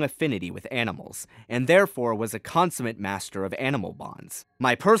strong affinity with animals, and therefore was a consummate master of animal bonds.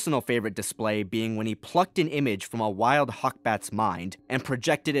 My personal favorite display being when he plucked an image from a wild hawkbat's mind and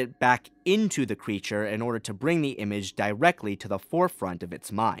projected it back into the creature in order to bring the image directly to the forefront of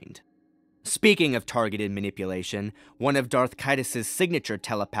its mind. Speaking of targeted manipulation, one of Darth Caedus' signature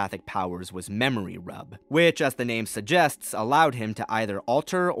telepathic powers was Memory Rub, which, as the name suggests, allowed him to either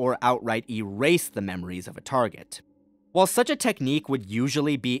alter or outright erase the memories of a target. While such a technique would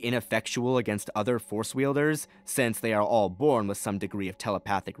usually be ineffectual against other Force wielders, since they are all born with some degree of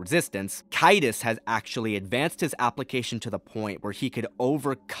telepathic resistance, Caedus has actually advanced his application to the point where he could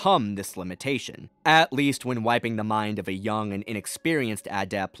overcome this limitation, at least when wiping the mind of a young and inexperienced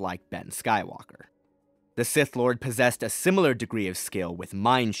adept like Ben Skywalker. The Sith Lord possessed a similar degree of skill with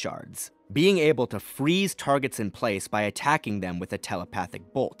Mind Shards, being able to freeze targets in place by attacking them with a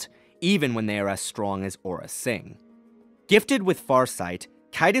telepathic bolt, even when they are as strong as Aurra Sing. Gifted with farsight,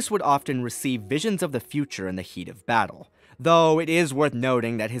 Caedus would often receive visions of the future in the heat of battle, though it is worth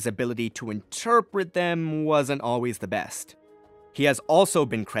noting that his ability to interpret them wasn't always the best. He has also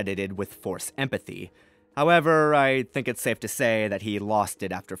been credited with Force empathy. However, I think it's safe to say that he lost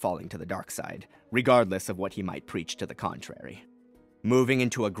it after falling to the dark side, regardless of what he might preach to the contrary. Moving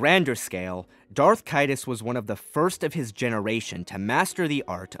into a grander scale, Darth Caedus was one of the first of his generation to master the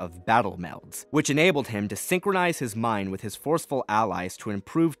art of battle melds, which enabled him to synchronize his mind with his forceful allies to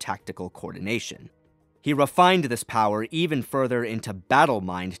improve tactical coordination. He refined this power even further into battle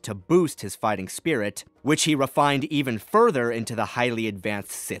mind to boost his fighting spirit, which he refined even further into the highly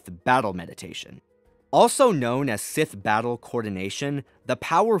advanced Sith battle meditation. Also known as Sith battle coordination, the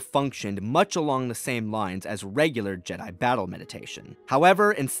power functioned much along the same lines as regular Jedi battle meditation.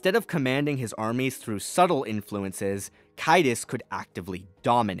 However, instead of commanding his armies through subtle influences, Caedus could actively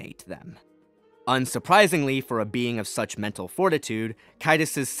dominate them. Unsurprisingly for a being of such mental fortitude,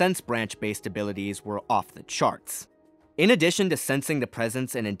 Caedus' sense branch-based abilities were off the charts. In addition to sensing the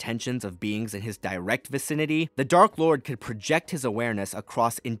presence and intentions of beings in his direct vicinity, the Dark Lord could project his awareness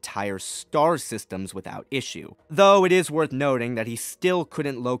across entire star systems without issue, though it is worth noting that he still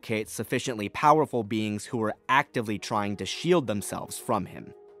couldn't locate sufficiently powerful beings who were actively trying to shield themselves from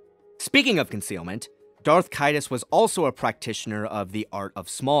him. Speaking of concealment, Darth Caedus was also a practitioner of the art of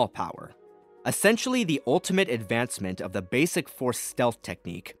small power. Essentially the ultimate advancement of the basic Force stealth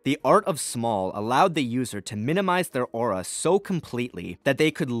technique, the art of small allowed the user to minimize their aura so completely that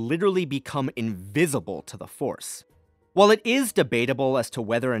they could literally become invisible to the Force. While it is debatable as to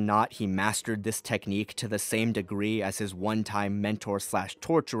whether or not he mastered this technique to the same degree as his one-time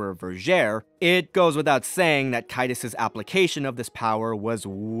mentor/torturer Vergere, it goes without saying that Caedus' application of this power was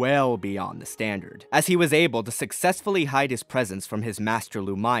well beyond the standard, as he was able to successfully hide his presence from his master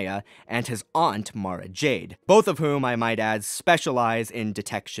Lumaya and his aunt Mara Jade, both of whom, I might add, specialize in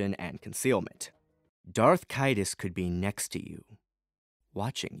detection and concealment. Darth Caedus could be next to you,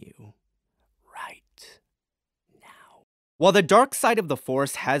 watching you, right. While the dark side of the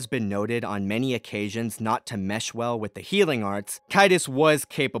Force has been noted on many occasions not to mesh well with the healing arts, Caedus was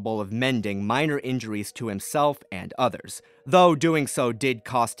capable of mending minor injuries to himself and others, though doing so did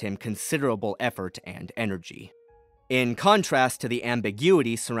cost him considerable effort and energy. In contrast to the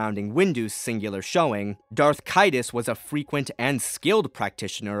ambiguity surrounding Windu's singular showing, Darth Caedus was a frequent and skilled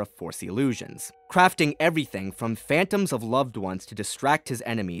practitioner of Force illusions, crafting everything from phantoms of loved ones to distract his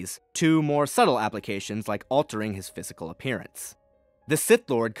enemies, to more subtle applications like altering his physical appearance. The Sith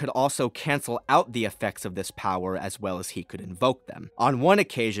Lord could also cancel out the effects of this power as well as he could invoke them, on one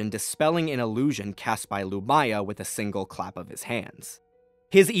occasion dispelling an illusion cast by Lumaya with a single clap of his hands.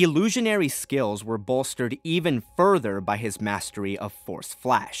 His illusionary skills were bolstered even further by his mastery of Force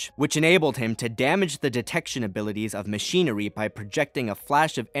Flash, which enabled him to damage the detection abilities of machinery by projecting a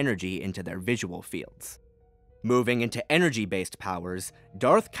flash of energy into their visual fields. Moving into energy-based powers,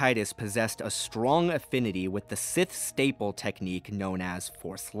 Darth Caedus possessed a strong affinity with the Sith staple technique known as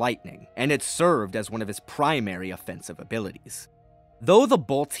Force Lightning, and it served as one of his primary offensive abilities. Though the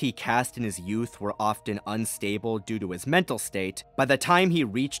bolts he cast in his youth were often unstable due to his mental state, by the time he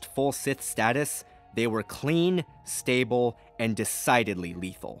reached full Sith status, they were clean, stable, and decidedly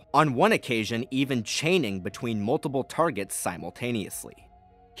lethal, on one occasion even chaining between multiple targets simultaneously.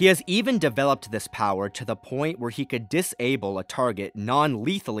 He has even developed this power to the point where he could disable a target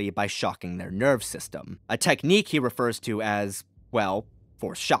non-lethally by shocking their nerve system, a technique he refers to as, well,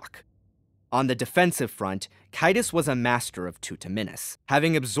 Force Shock. On the defensive front, Caedus was a master of Tutaminis,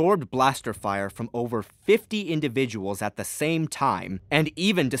 having absorbed blaster fire from over 50 individuals at the same time, and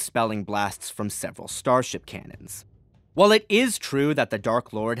even dispelling blasts from several starship cannons. While it is true that the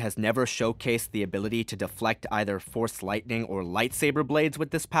Dark Lord has never showcased the ability to deflect either Force Lightning or lightsaber blades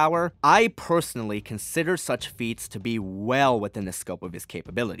with this power, I personally consider such feats to be well within the scope of his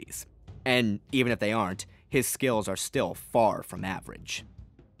capabilities. And even if they aren't, his skills are still far from average.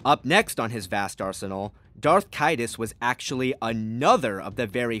 Up next on his vast arsenal, Darth Caedus was actually another of the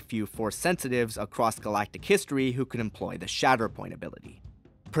very few Force sensitives across galactic history who could employ the Shatterpoint ability.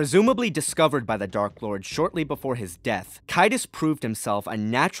 Presumably discovered by the Dark Lord shortly before his death, Caedus proved himself a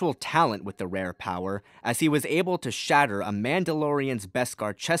natural talent with the rare power, as he was able to shatter a Mandalorian's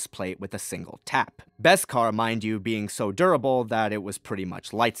Beskar chestplate with a single tap. Beskar, mind you, being so durable that it was pretty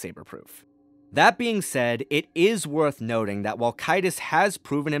much lightsaber-proof. That being said, it is worth noting that while Caedus has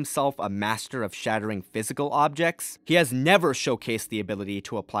proven himself a master of shattering physical objects, he has never showcased the ability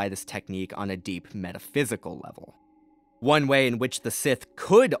to apply this technique on a deep metaphysical level. One way in which the Sith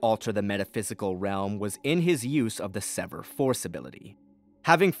could alter the metaphysical realm was in his use of the Sever Force ability.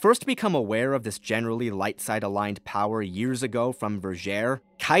 Having first become aware of this generally light-side-aligned power years ago from Vergere,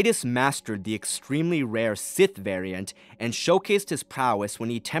 Caedus mastered the extremely rare Sith variant and showcased his prowess when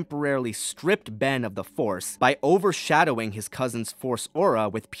he temporarily stripped Ben of the Force by overshadowing his cousin's Force aura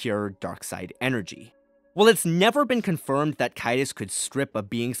with pure dark side energy. While it's never been confirmed that Caedus could strip a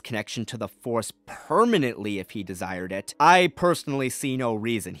being's connection to the Force permanently if he desired it, I personally see no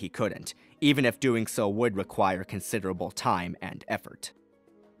reason he couldn't, even if doing so would require considerable time and effort.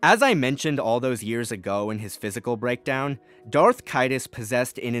 As I mentioned all those years ago in his physical breakdown, Darth Caedus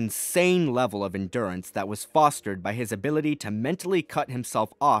possessed an insane level of endurance that was fostered by his ability to mentally cut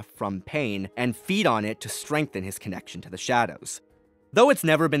himself off from pain and feed on it to strengthen his connection to the shadows. Though it's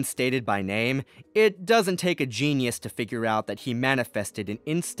never been stated by name, it doesn't take a genius to figure out that he manifested an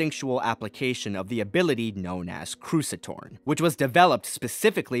instinctual application of the ability known as Crucitorn, which was developed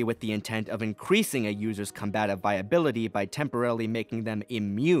specifically with the intent of increasing a user's combative viability by temporarily making them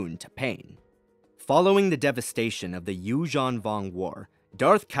immune to pain. Following the devastation of the Yuuzhan Vong War,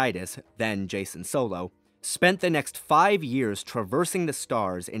 Darth Caedus, then Jacen Solo, spent the next 5 years traversing the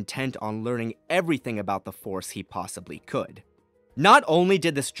stars intent on learning everything about the Force he possibly could. Not only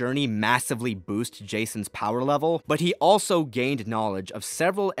did this journey massively boost Jacen's power level, but he also gained knowledge of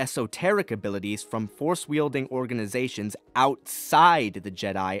several esoteric abilities from Force-wielding organizations outside the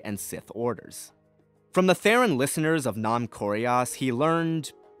Jedi and Sith orders. From the Theran listeners of Nam Corias, he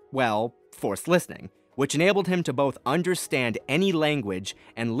learned, well, Force listening, which enabled him to both understand any language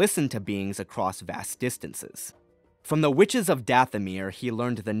and listen to beings across vast distances. From the Witches of Dathomir, he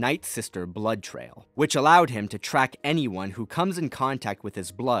learned the Night Sister blood trail, which allowed him to track anyone who comes in contact with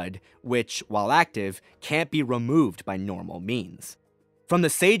his blood, which, while active, can't be removed by normal means. From the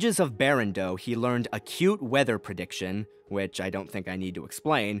Sages of Barrando, he learned acute weather prediction, which I don't think I need to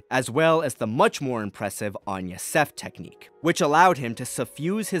explain, as well as the much more impressive Anya Seth technique, which allowed him to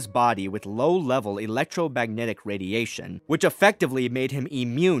suffuse his body with low-level electromagnetic radiation, which effectively made him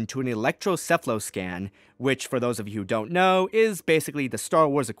immune to an electrocephaloscan, which, for those of you who don't know, is basically the Star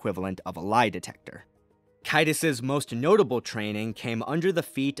Wars equivalent of a lie detector. Caedus's most notable training came under the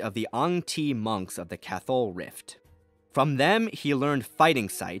feet of the Ang-Ti monks of the Cathol Rift. From them, he learned Fighting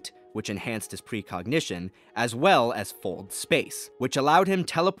Sight, which enhanced his precognition, as well as Fold Space, which allowed him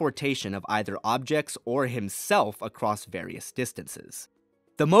teleportation of either objects or himself across various distances.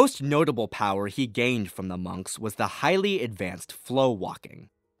 The most notable power he gained from the monks was the highly advanced flow walking.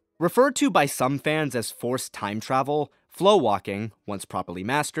 Referred to by some fans as Force time travel, flow walking, once properly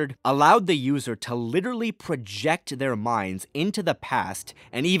mastered, allowed the user to literally project their minds into the past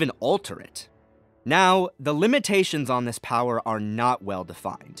and even alter it. Now, the limitations on this power are not well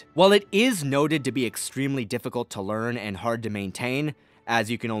defined. While it is noted to be extremely difficult to learn and hard to maintain,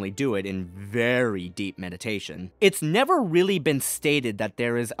 as you can only do it in very deep meditation, it's never really been stated that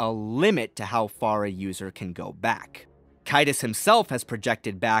there is a limit to how far a user can go back. Caedus himself has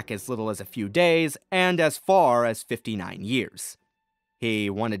projected back as little as a few days, and as far as 59 years. He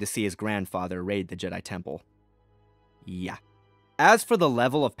wanted to see his grandfather raid the Jedi Temple. Yeah. As for the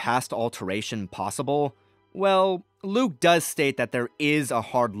level of past alteration possible, well, Luke does state that there is a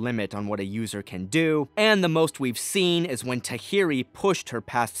hard limit on what a user can do, and the most we've seen is when Tahiri pushed her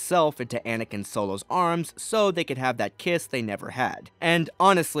past self into Anakin Solo's arms so they could have that kiss they never had. And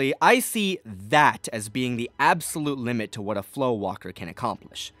honestly, I see that as being the absolute limit to what a flow walker can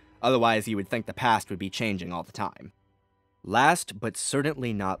accomplish. Otherwise, you would think the past would be changing all the time. Last, but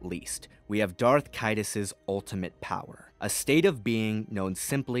certainly not least, we have Darth Caedus' ultimate power, a state of being known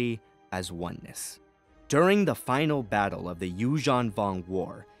simply as oneness. During the final battle of the Yuuzhan Vong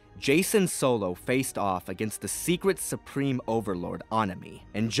War, Jacen Solo faced off against the secret Supreme Overlord Anami,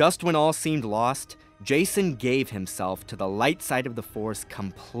 and just when all seemed lost, Jacen gave himself to the light side of the Force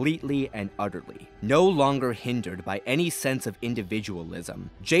completely and utterly. No longer hindered by any sense of individualism,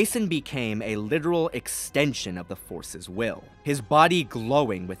 Jacen became a literal extension of the Force's will. His body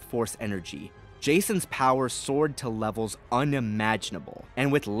glowing with Force energy, Jacen's power soared to levels unimaginable,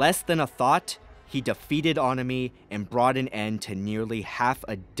 and with less than a thought, he defeated Onami and brought an end to nearly half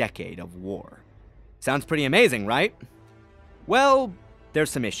a decade of war. Sounds pretty amazing, right? Well,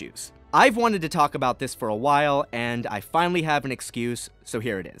 there's some issues. I've wanted to talk about this for a while, and I finally have an excuse, so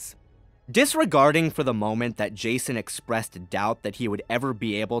here it is. Disregarding for the moment that Jason expressed doubt that he would ever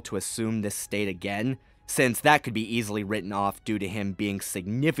be able to assume this state again, since that could be easily written off due to him being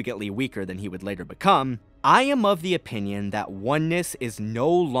significantly weaker than he would later become, I am of the opinion that oneness is no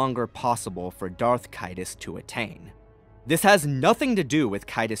longer possible for Darth Caedus to attain. This has nothing to do with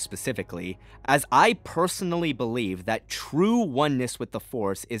Caedus specifically, as I personally believe that true oneness with the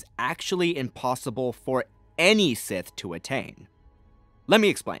Force is actually impossible for any Sith to attain. Let me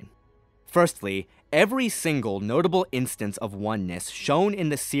explain. Firstly, every single notable instance of oneness shown in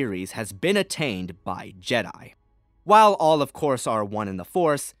the series has been attained by Jedi. While all of course are one in the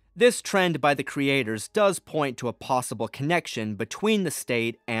Force, this trend by the creators does point to a possible connection between the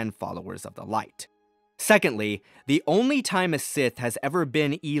state and followers of the light. Secondly, the only time a Sith has ever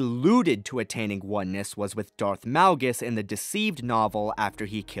been eluded to attaining oneness was with Darth Malgus in the Deceived novel after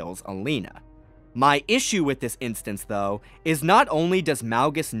he kills Alina. My issue with this instance, though, is not only does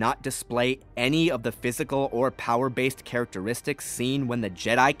Malgus not display any of the physical or power-based characteristics seen when the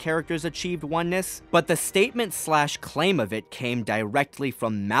Jedi characters achieved oneness, but the statement/claim of it came directly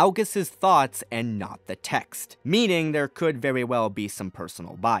from Malgus's thoughts and not the text, meaning there could very well be some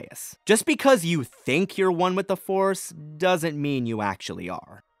personal bias. Just because you think you're one with the Force doesn't mean you actually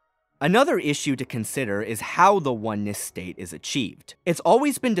are. Another issue to consider is how the oneness state is achieved. It's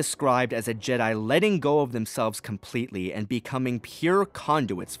always been described as a Jedi letting go of themselves completely and becoming pure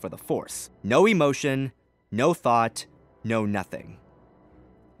conduits for the Force. No emotion, no thought, no nothing.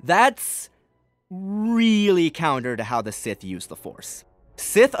 That's really counter to how the Sith use the Force.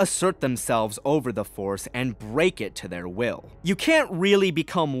 Sith assert themselves over the Force and break it to their will. You can't really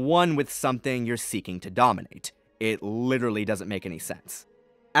become one with something you're seeking to dominate. It literally doesn't make any sense.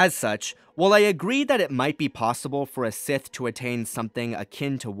 As such, while I agree that it might be possible for a Sith to attain something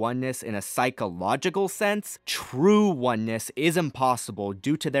akin to oneness in a psychological sense, true oneness is impossible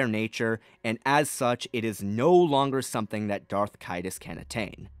due to their nature, and as such, it is no longer something that Darth Caedus can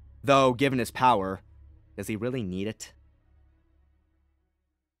attain. Though, given his power, does he really need it?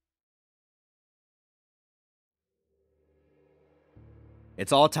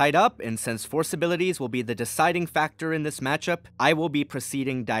 It's all tied up, and since Force abilities will be the deciding factor in this matchup, I will be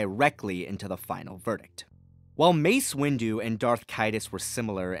proceeding directly into the final verdict. While Mace Windu and Darth Caedus were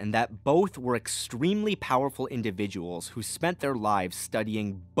similar in that both were extremely powerful individuals who spent their lives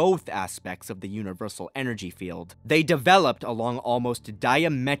studying both aspects of the universal energy field, they developed along almost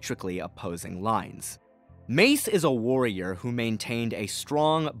diametrically opposing lines. Mace is a warrior who maintained a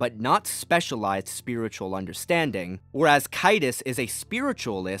strong but not specialized spiritual understanding, whereas Caedus is a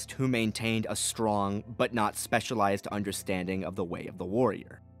spiritualist who maintained a strong but not specialized understanding of the way of the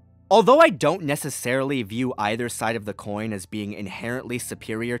warrior. Although I don't necessarily view either side of the coin as being inherently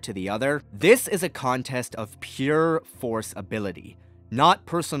superior to the other, this is a contest of pure Force ability, not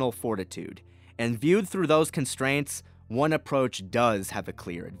personal fortitude, and viewed through those constraints, one approach does have a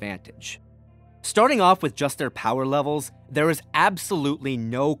clear advantage. Starting off with just their power levels, there is absolutely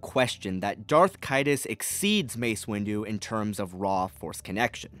no question that Darth Caedus exceeds Mace Windu in terms of raw Force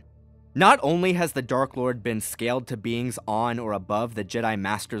connection. Not only has the Dark Lord been scaled to beings on or above the Jedi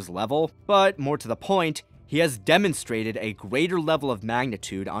Master's level, but more to the point, he has demonstrated a greater level of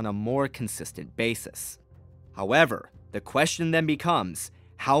magnitude on a more consistent basis. However, the question then becomes,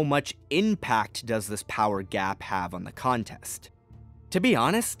 how much impact does this power gap have on the contest? To be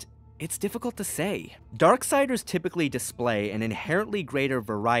honest, it's difficult to say. Darksiders typically display an inherently greater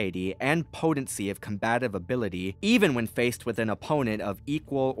variety and potency of combative ability even when faced with an opponent of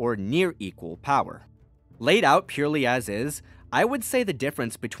equal or near equal power. Laid out purely as is, I would say the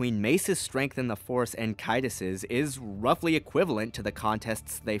difference between Mace's strength in the Force and Caedus's is roughly equivalent to the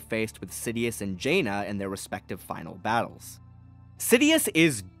contests they faced with Sidious and Jaina in their respective final battles. Sidious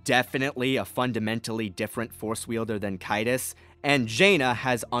is definitely a fundamentally different Force wielder than Caedus, and Jaina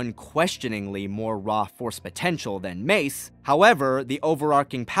has unquestioningly more raw Force potential than Mace. However, the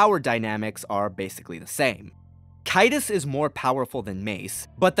overarching power dynamics are basically the same. Caedus is more powerful than Mace,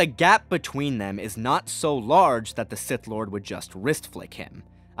 but the gap between them is not so large that the Sith Lord would just wrist flick him.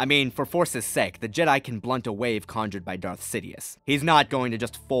 I mean, for Force's sake, the Jedi can blunt a wave conjured by Darth Sidious. He's not going to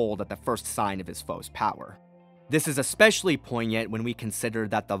just fold at the first sign of his foe's power. This is especially poignant when we consider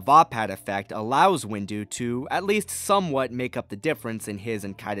that the Vapad effect allows Windu to at least somewhat make up the difference in his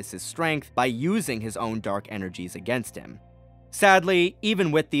and Caedus' strength by using his own dark energies against him. Sadly,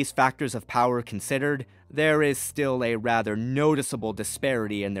 even with these factors of power considered, there is still a rather noticeable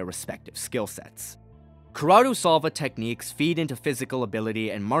disparity in their respective skill sets. Karadu Salva techniques feed into physical ability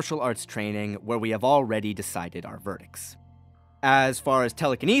and martial arts training, where we have already decided our verdicts. As far as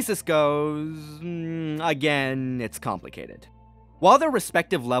telekinesis goes, again, it's complicated. While their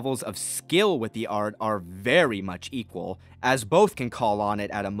respective levels of skill with the art are very much equal, as both can call on it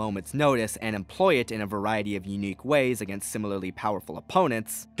at a moment's notice and employ it in a variety of unique ways against similarly powerful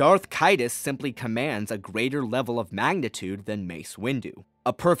opponents, Darth Caedus simply commands a greater level of magnitude than Mace Windu.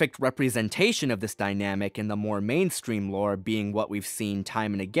 A perfect representation of this dynamic in the more mainstream lore being what we've seen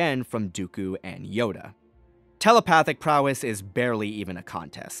time and again from Dooku and Yoda. Telepathic prowess is barely even a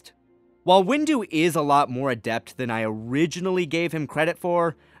contest. While Windu is a lot more adept than I originally gave him credit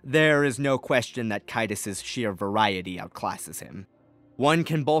for, there is no question that Caedus' sheer variety outclasses him. One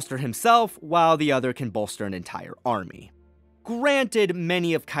can bolster himself, while the other can bolster an entire army. Granted,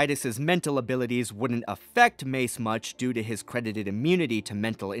 many of Caedus' mental abilities wouldn't affect Mace much due to his credited immunity to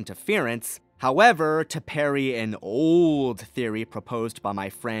mental interference. However, to parry an old theory proposed by my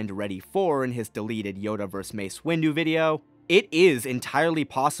friend Ready4 in his deleted Yoda vs Mace Windu video, it is entirely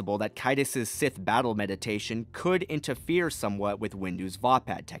possible that Caedus' Sith battle meditation could interfere somewhat with Windu's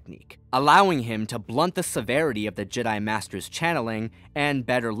Vapad technique, allowing him to blunt the severity of the Jedi Master's channeling and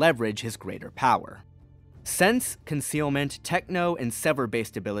better leverage his greater power. Sense, Concealment, Techno, and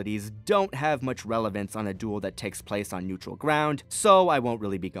Sever-based abilities don't have much relevance on a duel that takes place on neutral ground, so I won't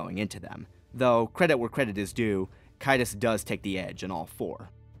really be going into them. Though, credit where credit is due, Caedus does take the edge in all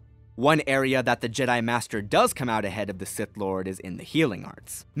four. One area that the Jedi Master does come out ahead of the Sith Lord is in the healing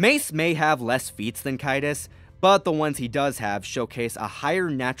arts. Mace may have less feats than Caedus, but the ones he does have showcase a higher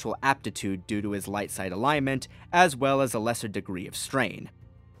natural aptitude due to his light side alignment, as well as a lesser degree of strain.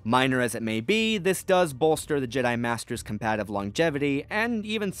 Minor as it may be, this does bolster the Jedi Master's combative longevity, and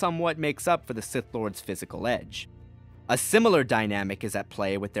even somewhat makes up for the Sith Lord's physical edge. A similar dynamic is at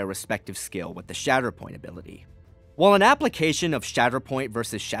play with their respective skill with the Shatterpoint ability. While an application of Shatterpoint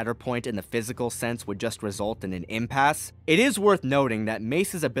versus Shatterpoint in the physical sense would just result in an impasse, it is worth noting that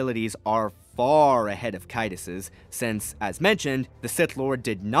Mace's abilities are far ahead of Caedus's, since, as mentioned, the Sith Lord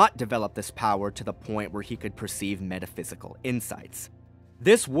did not develop this power to the point where he could perceive metaphysical insights.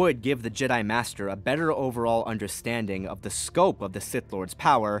 This would give the Jedi Master a better overall understanding of the scope of the Sith Lord's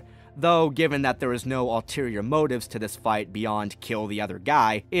power, though given that there is no ulterior motives to this fight beyond kill the other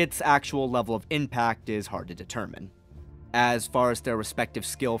guy, its actual level of impact is hard to determine. As far as their respective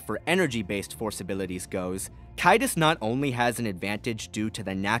skill for energy-based force abilities goes, Caedus not only has an advantage due to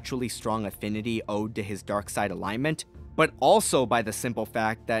the naturally strong affinity owed to his dark side alignment, but also by the simple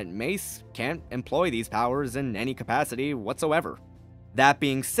fact that Mace can't employ these powers in any capacity whatsoever. That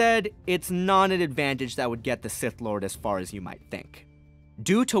being said, it's not an advantage that would get the Sith Lord as far as you might think.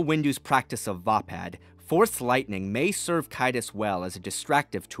 Due to Windu's practice of Vapad, Force Lightning may serve Caedus well as a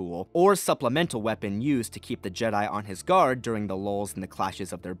distractive tool or supplemental weapon used to keep the Jedi on his guard during the lulls and the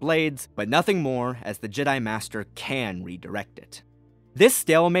clashes of their blades, but nothing more, as the Jedi Master can redirect it. This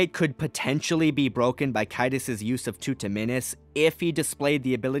stalemate could potentially be broken by Caedus' use of Tutaminis if he displayed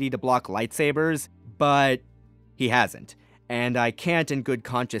the ability to block lightsabers, but he hasn't, and I can't in good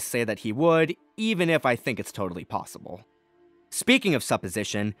conscience say that he would, even if I think it's totally possible. Speaking of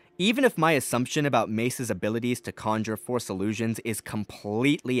supposition, even if my assumption about Mace's abilities to conjure Force illusions is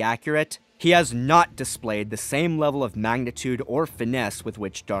completely accurate, he has not displayed the same level of magnitude or finesse with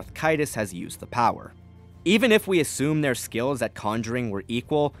which Darth Caedus has used the power. Even if we assume their skills at conjuring were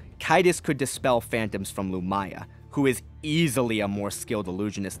equal, Caedus could dispel phantoms from Lumaya, who is easily a more skilled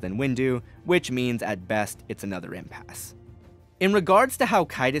illusionist than Windu, which means at best it's another impasse. In regards to how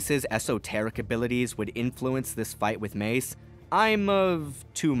Caedus' esoteric abilities would influence this fight with Mace, I'm of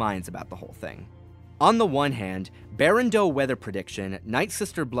two minds about the whole thing. On the one hand, Barando weather prediction, Night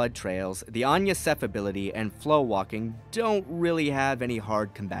Sister blood trails, the Anya Sef ability, and flow walking don't really have any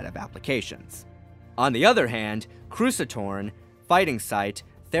hard combative applications. On the other hand, Crucitorn, Fighting Sight,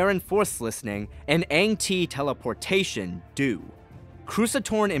 Theron Force Listening, and Ang-Ti teleportation do.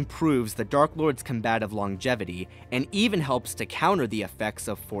 Crucitorn improves the Dark Lord's combative longevity, and even helps to counter the effects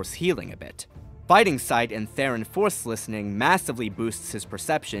of Force healing a bit. Fighting Sight and Theron Force Listening massively boosts his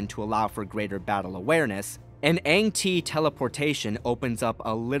perception to allow for greater battle awareness, and Ang-Ti teleportation opens up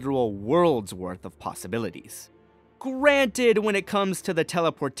a literal world's worth of possibilities. Granted, when it comes to the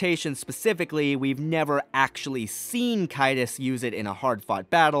teleportation specifically, we've never actually seen Caedus use it in a hard-fought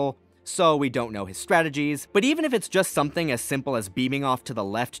battle, so we don't know his strategies, but even if it's just something as simple as beaming off to the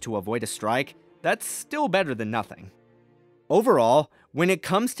left to avoid a strike, that's still better than nothing. Overall, when it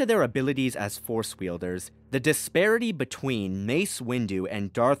comes to their abilities as Force wielders, the disparity between Mace Windu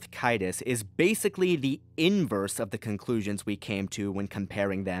and Darth Caedus is basically the inverse of the conclusions we came to when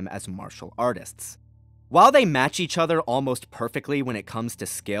comparing them as martial artists. While they match each other almost perfectly when it comes to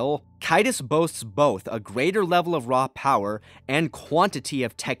skill, Caedus boasts both a greater level of raw power and quantity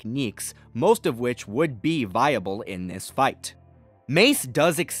of techniques, most of which would be viable in this fight. Mace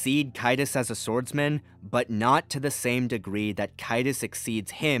does exceed Caedus as a swordsman, but not to the same degree that Caedus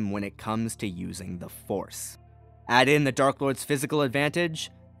exceeds him when it comes to using the Force. Add in the Dark Lord's physical advantage,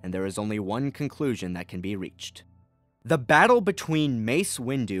 and there is only one conclusion that can be reached. The battle between Mace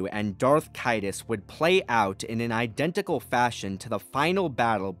Windu and Darth Caedus would play out in an identical fashion to the final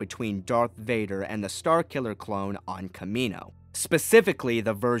battle between Darth Vader and the Starkiller clone on Kamino. Specifically,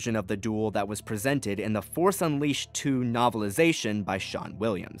 the version of the duel that was presented in the Force Unleashed 2 novelization by Sean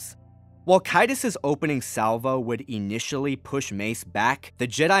Williams. While Caedus' opening salvo would initially push Mace back, the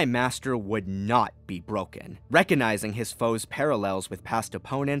Jedi Master would not be broken, recognizing his foe's parallels with past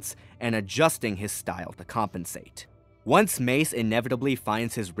opponents and adjusting his style to compensate. Once Mace inevitably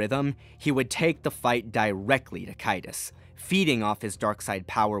finds his rhythm, he would take the fight directly to Caedus, feeding off his dark side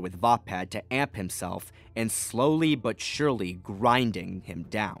power with Vaapad to amp himself and slowly but surely grinding him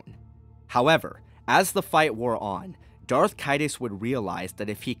down. However, as the fight wore on, Darth Caedus would realize that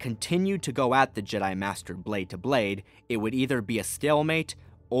if he continued to go at the Jedi Master blade to blade, it would either be a stalemate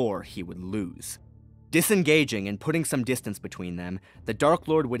or he would lose. Disengaging and putting some distance between them, the Dark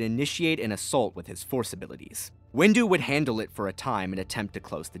Lord would initiate an assault with his Force abilities. Windu would handle it for a time and attempt to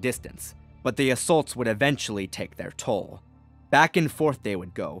close the distance, but the assaults would eventually take their toll. Back and forth they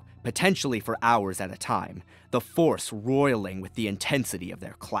would go, potentially for hours at a time, the Force roiling with the intensity of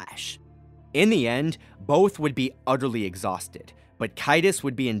their clash. In the end, both would be utterly exhausted, but Caedus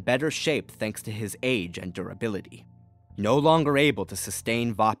would be in better shape thanks to his age and durability. No longer able to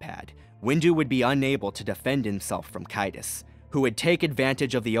sustain Vaapad, Windu would be unable to defend himself from Caedus, who would take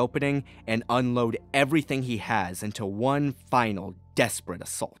advantage of the opening and unload everything he has into one final desperate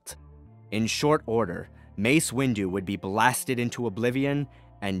assault. In short order, Mace Windu would be blasted into oblivion,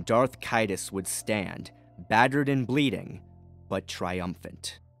 and Darth Caedus would stand, battered and bleeding, but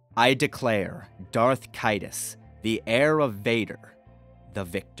triumphant. I declare Darth Caedus, the heir of Vader, the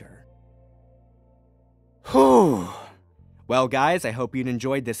victor. Whew! Well guys, I hope you'd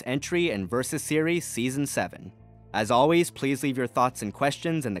enjoyed this entry in Versus Series Season 7. As always, please leave your thoughts and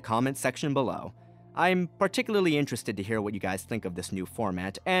questions in the comments section below. I'm particularly interested to hear what you guys think of this new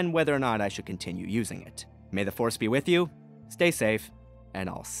format, and whether or not I should continue using it. May the Force be with you, stay safe, and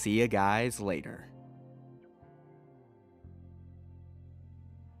I'll see you guys later.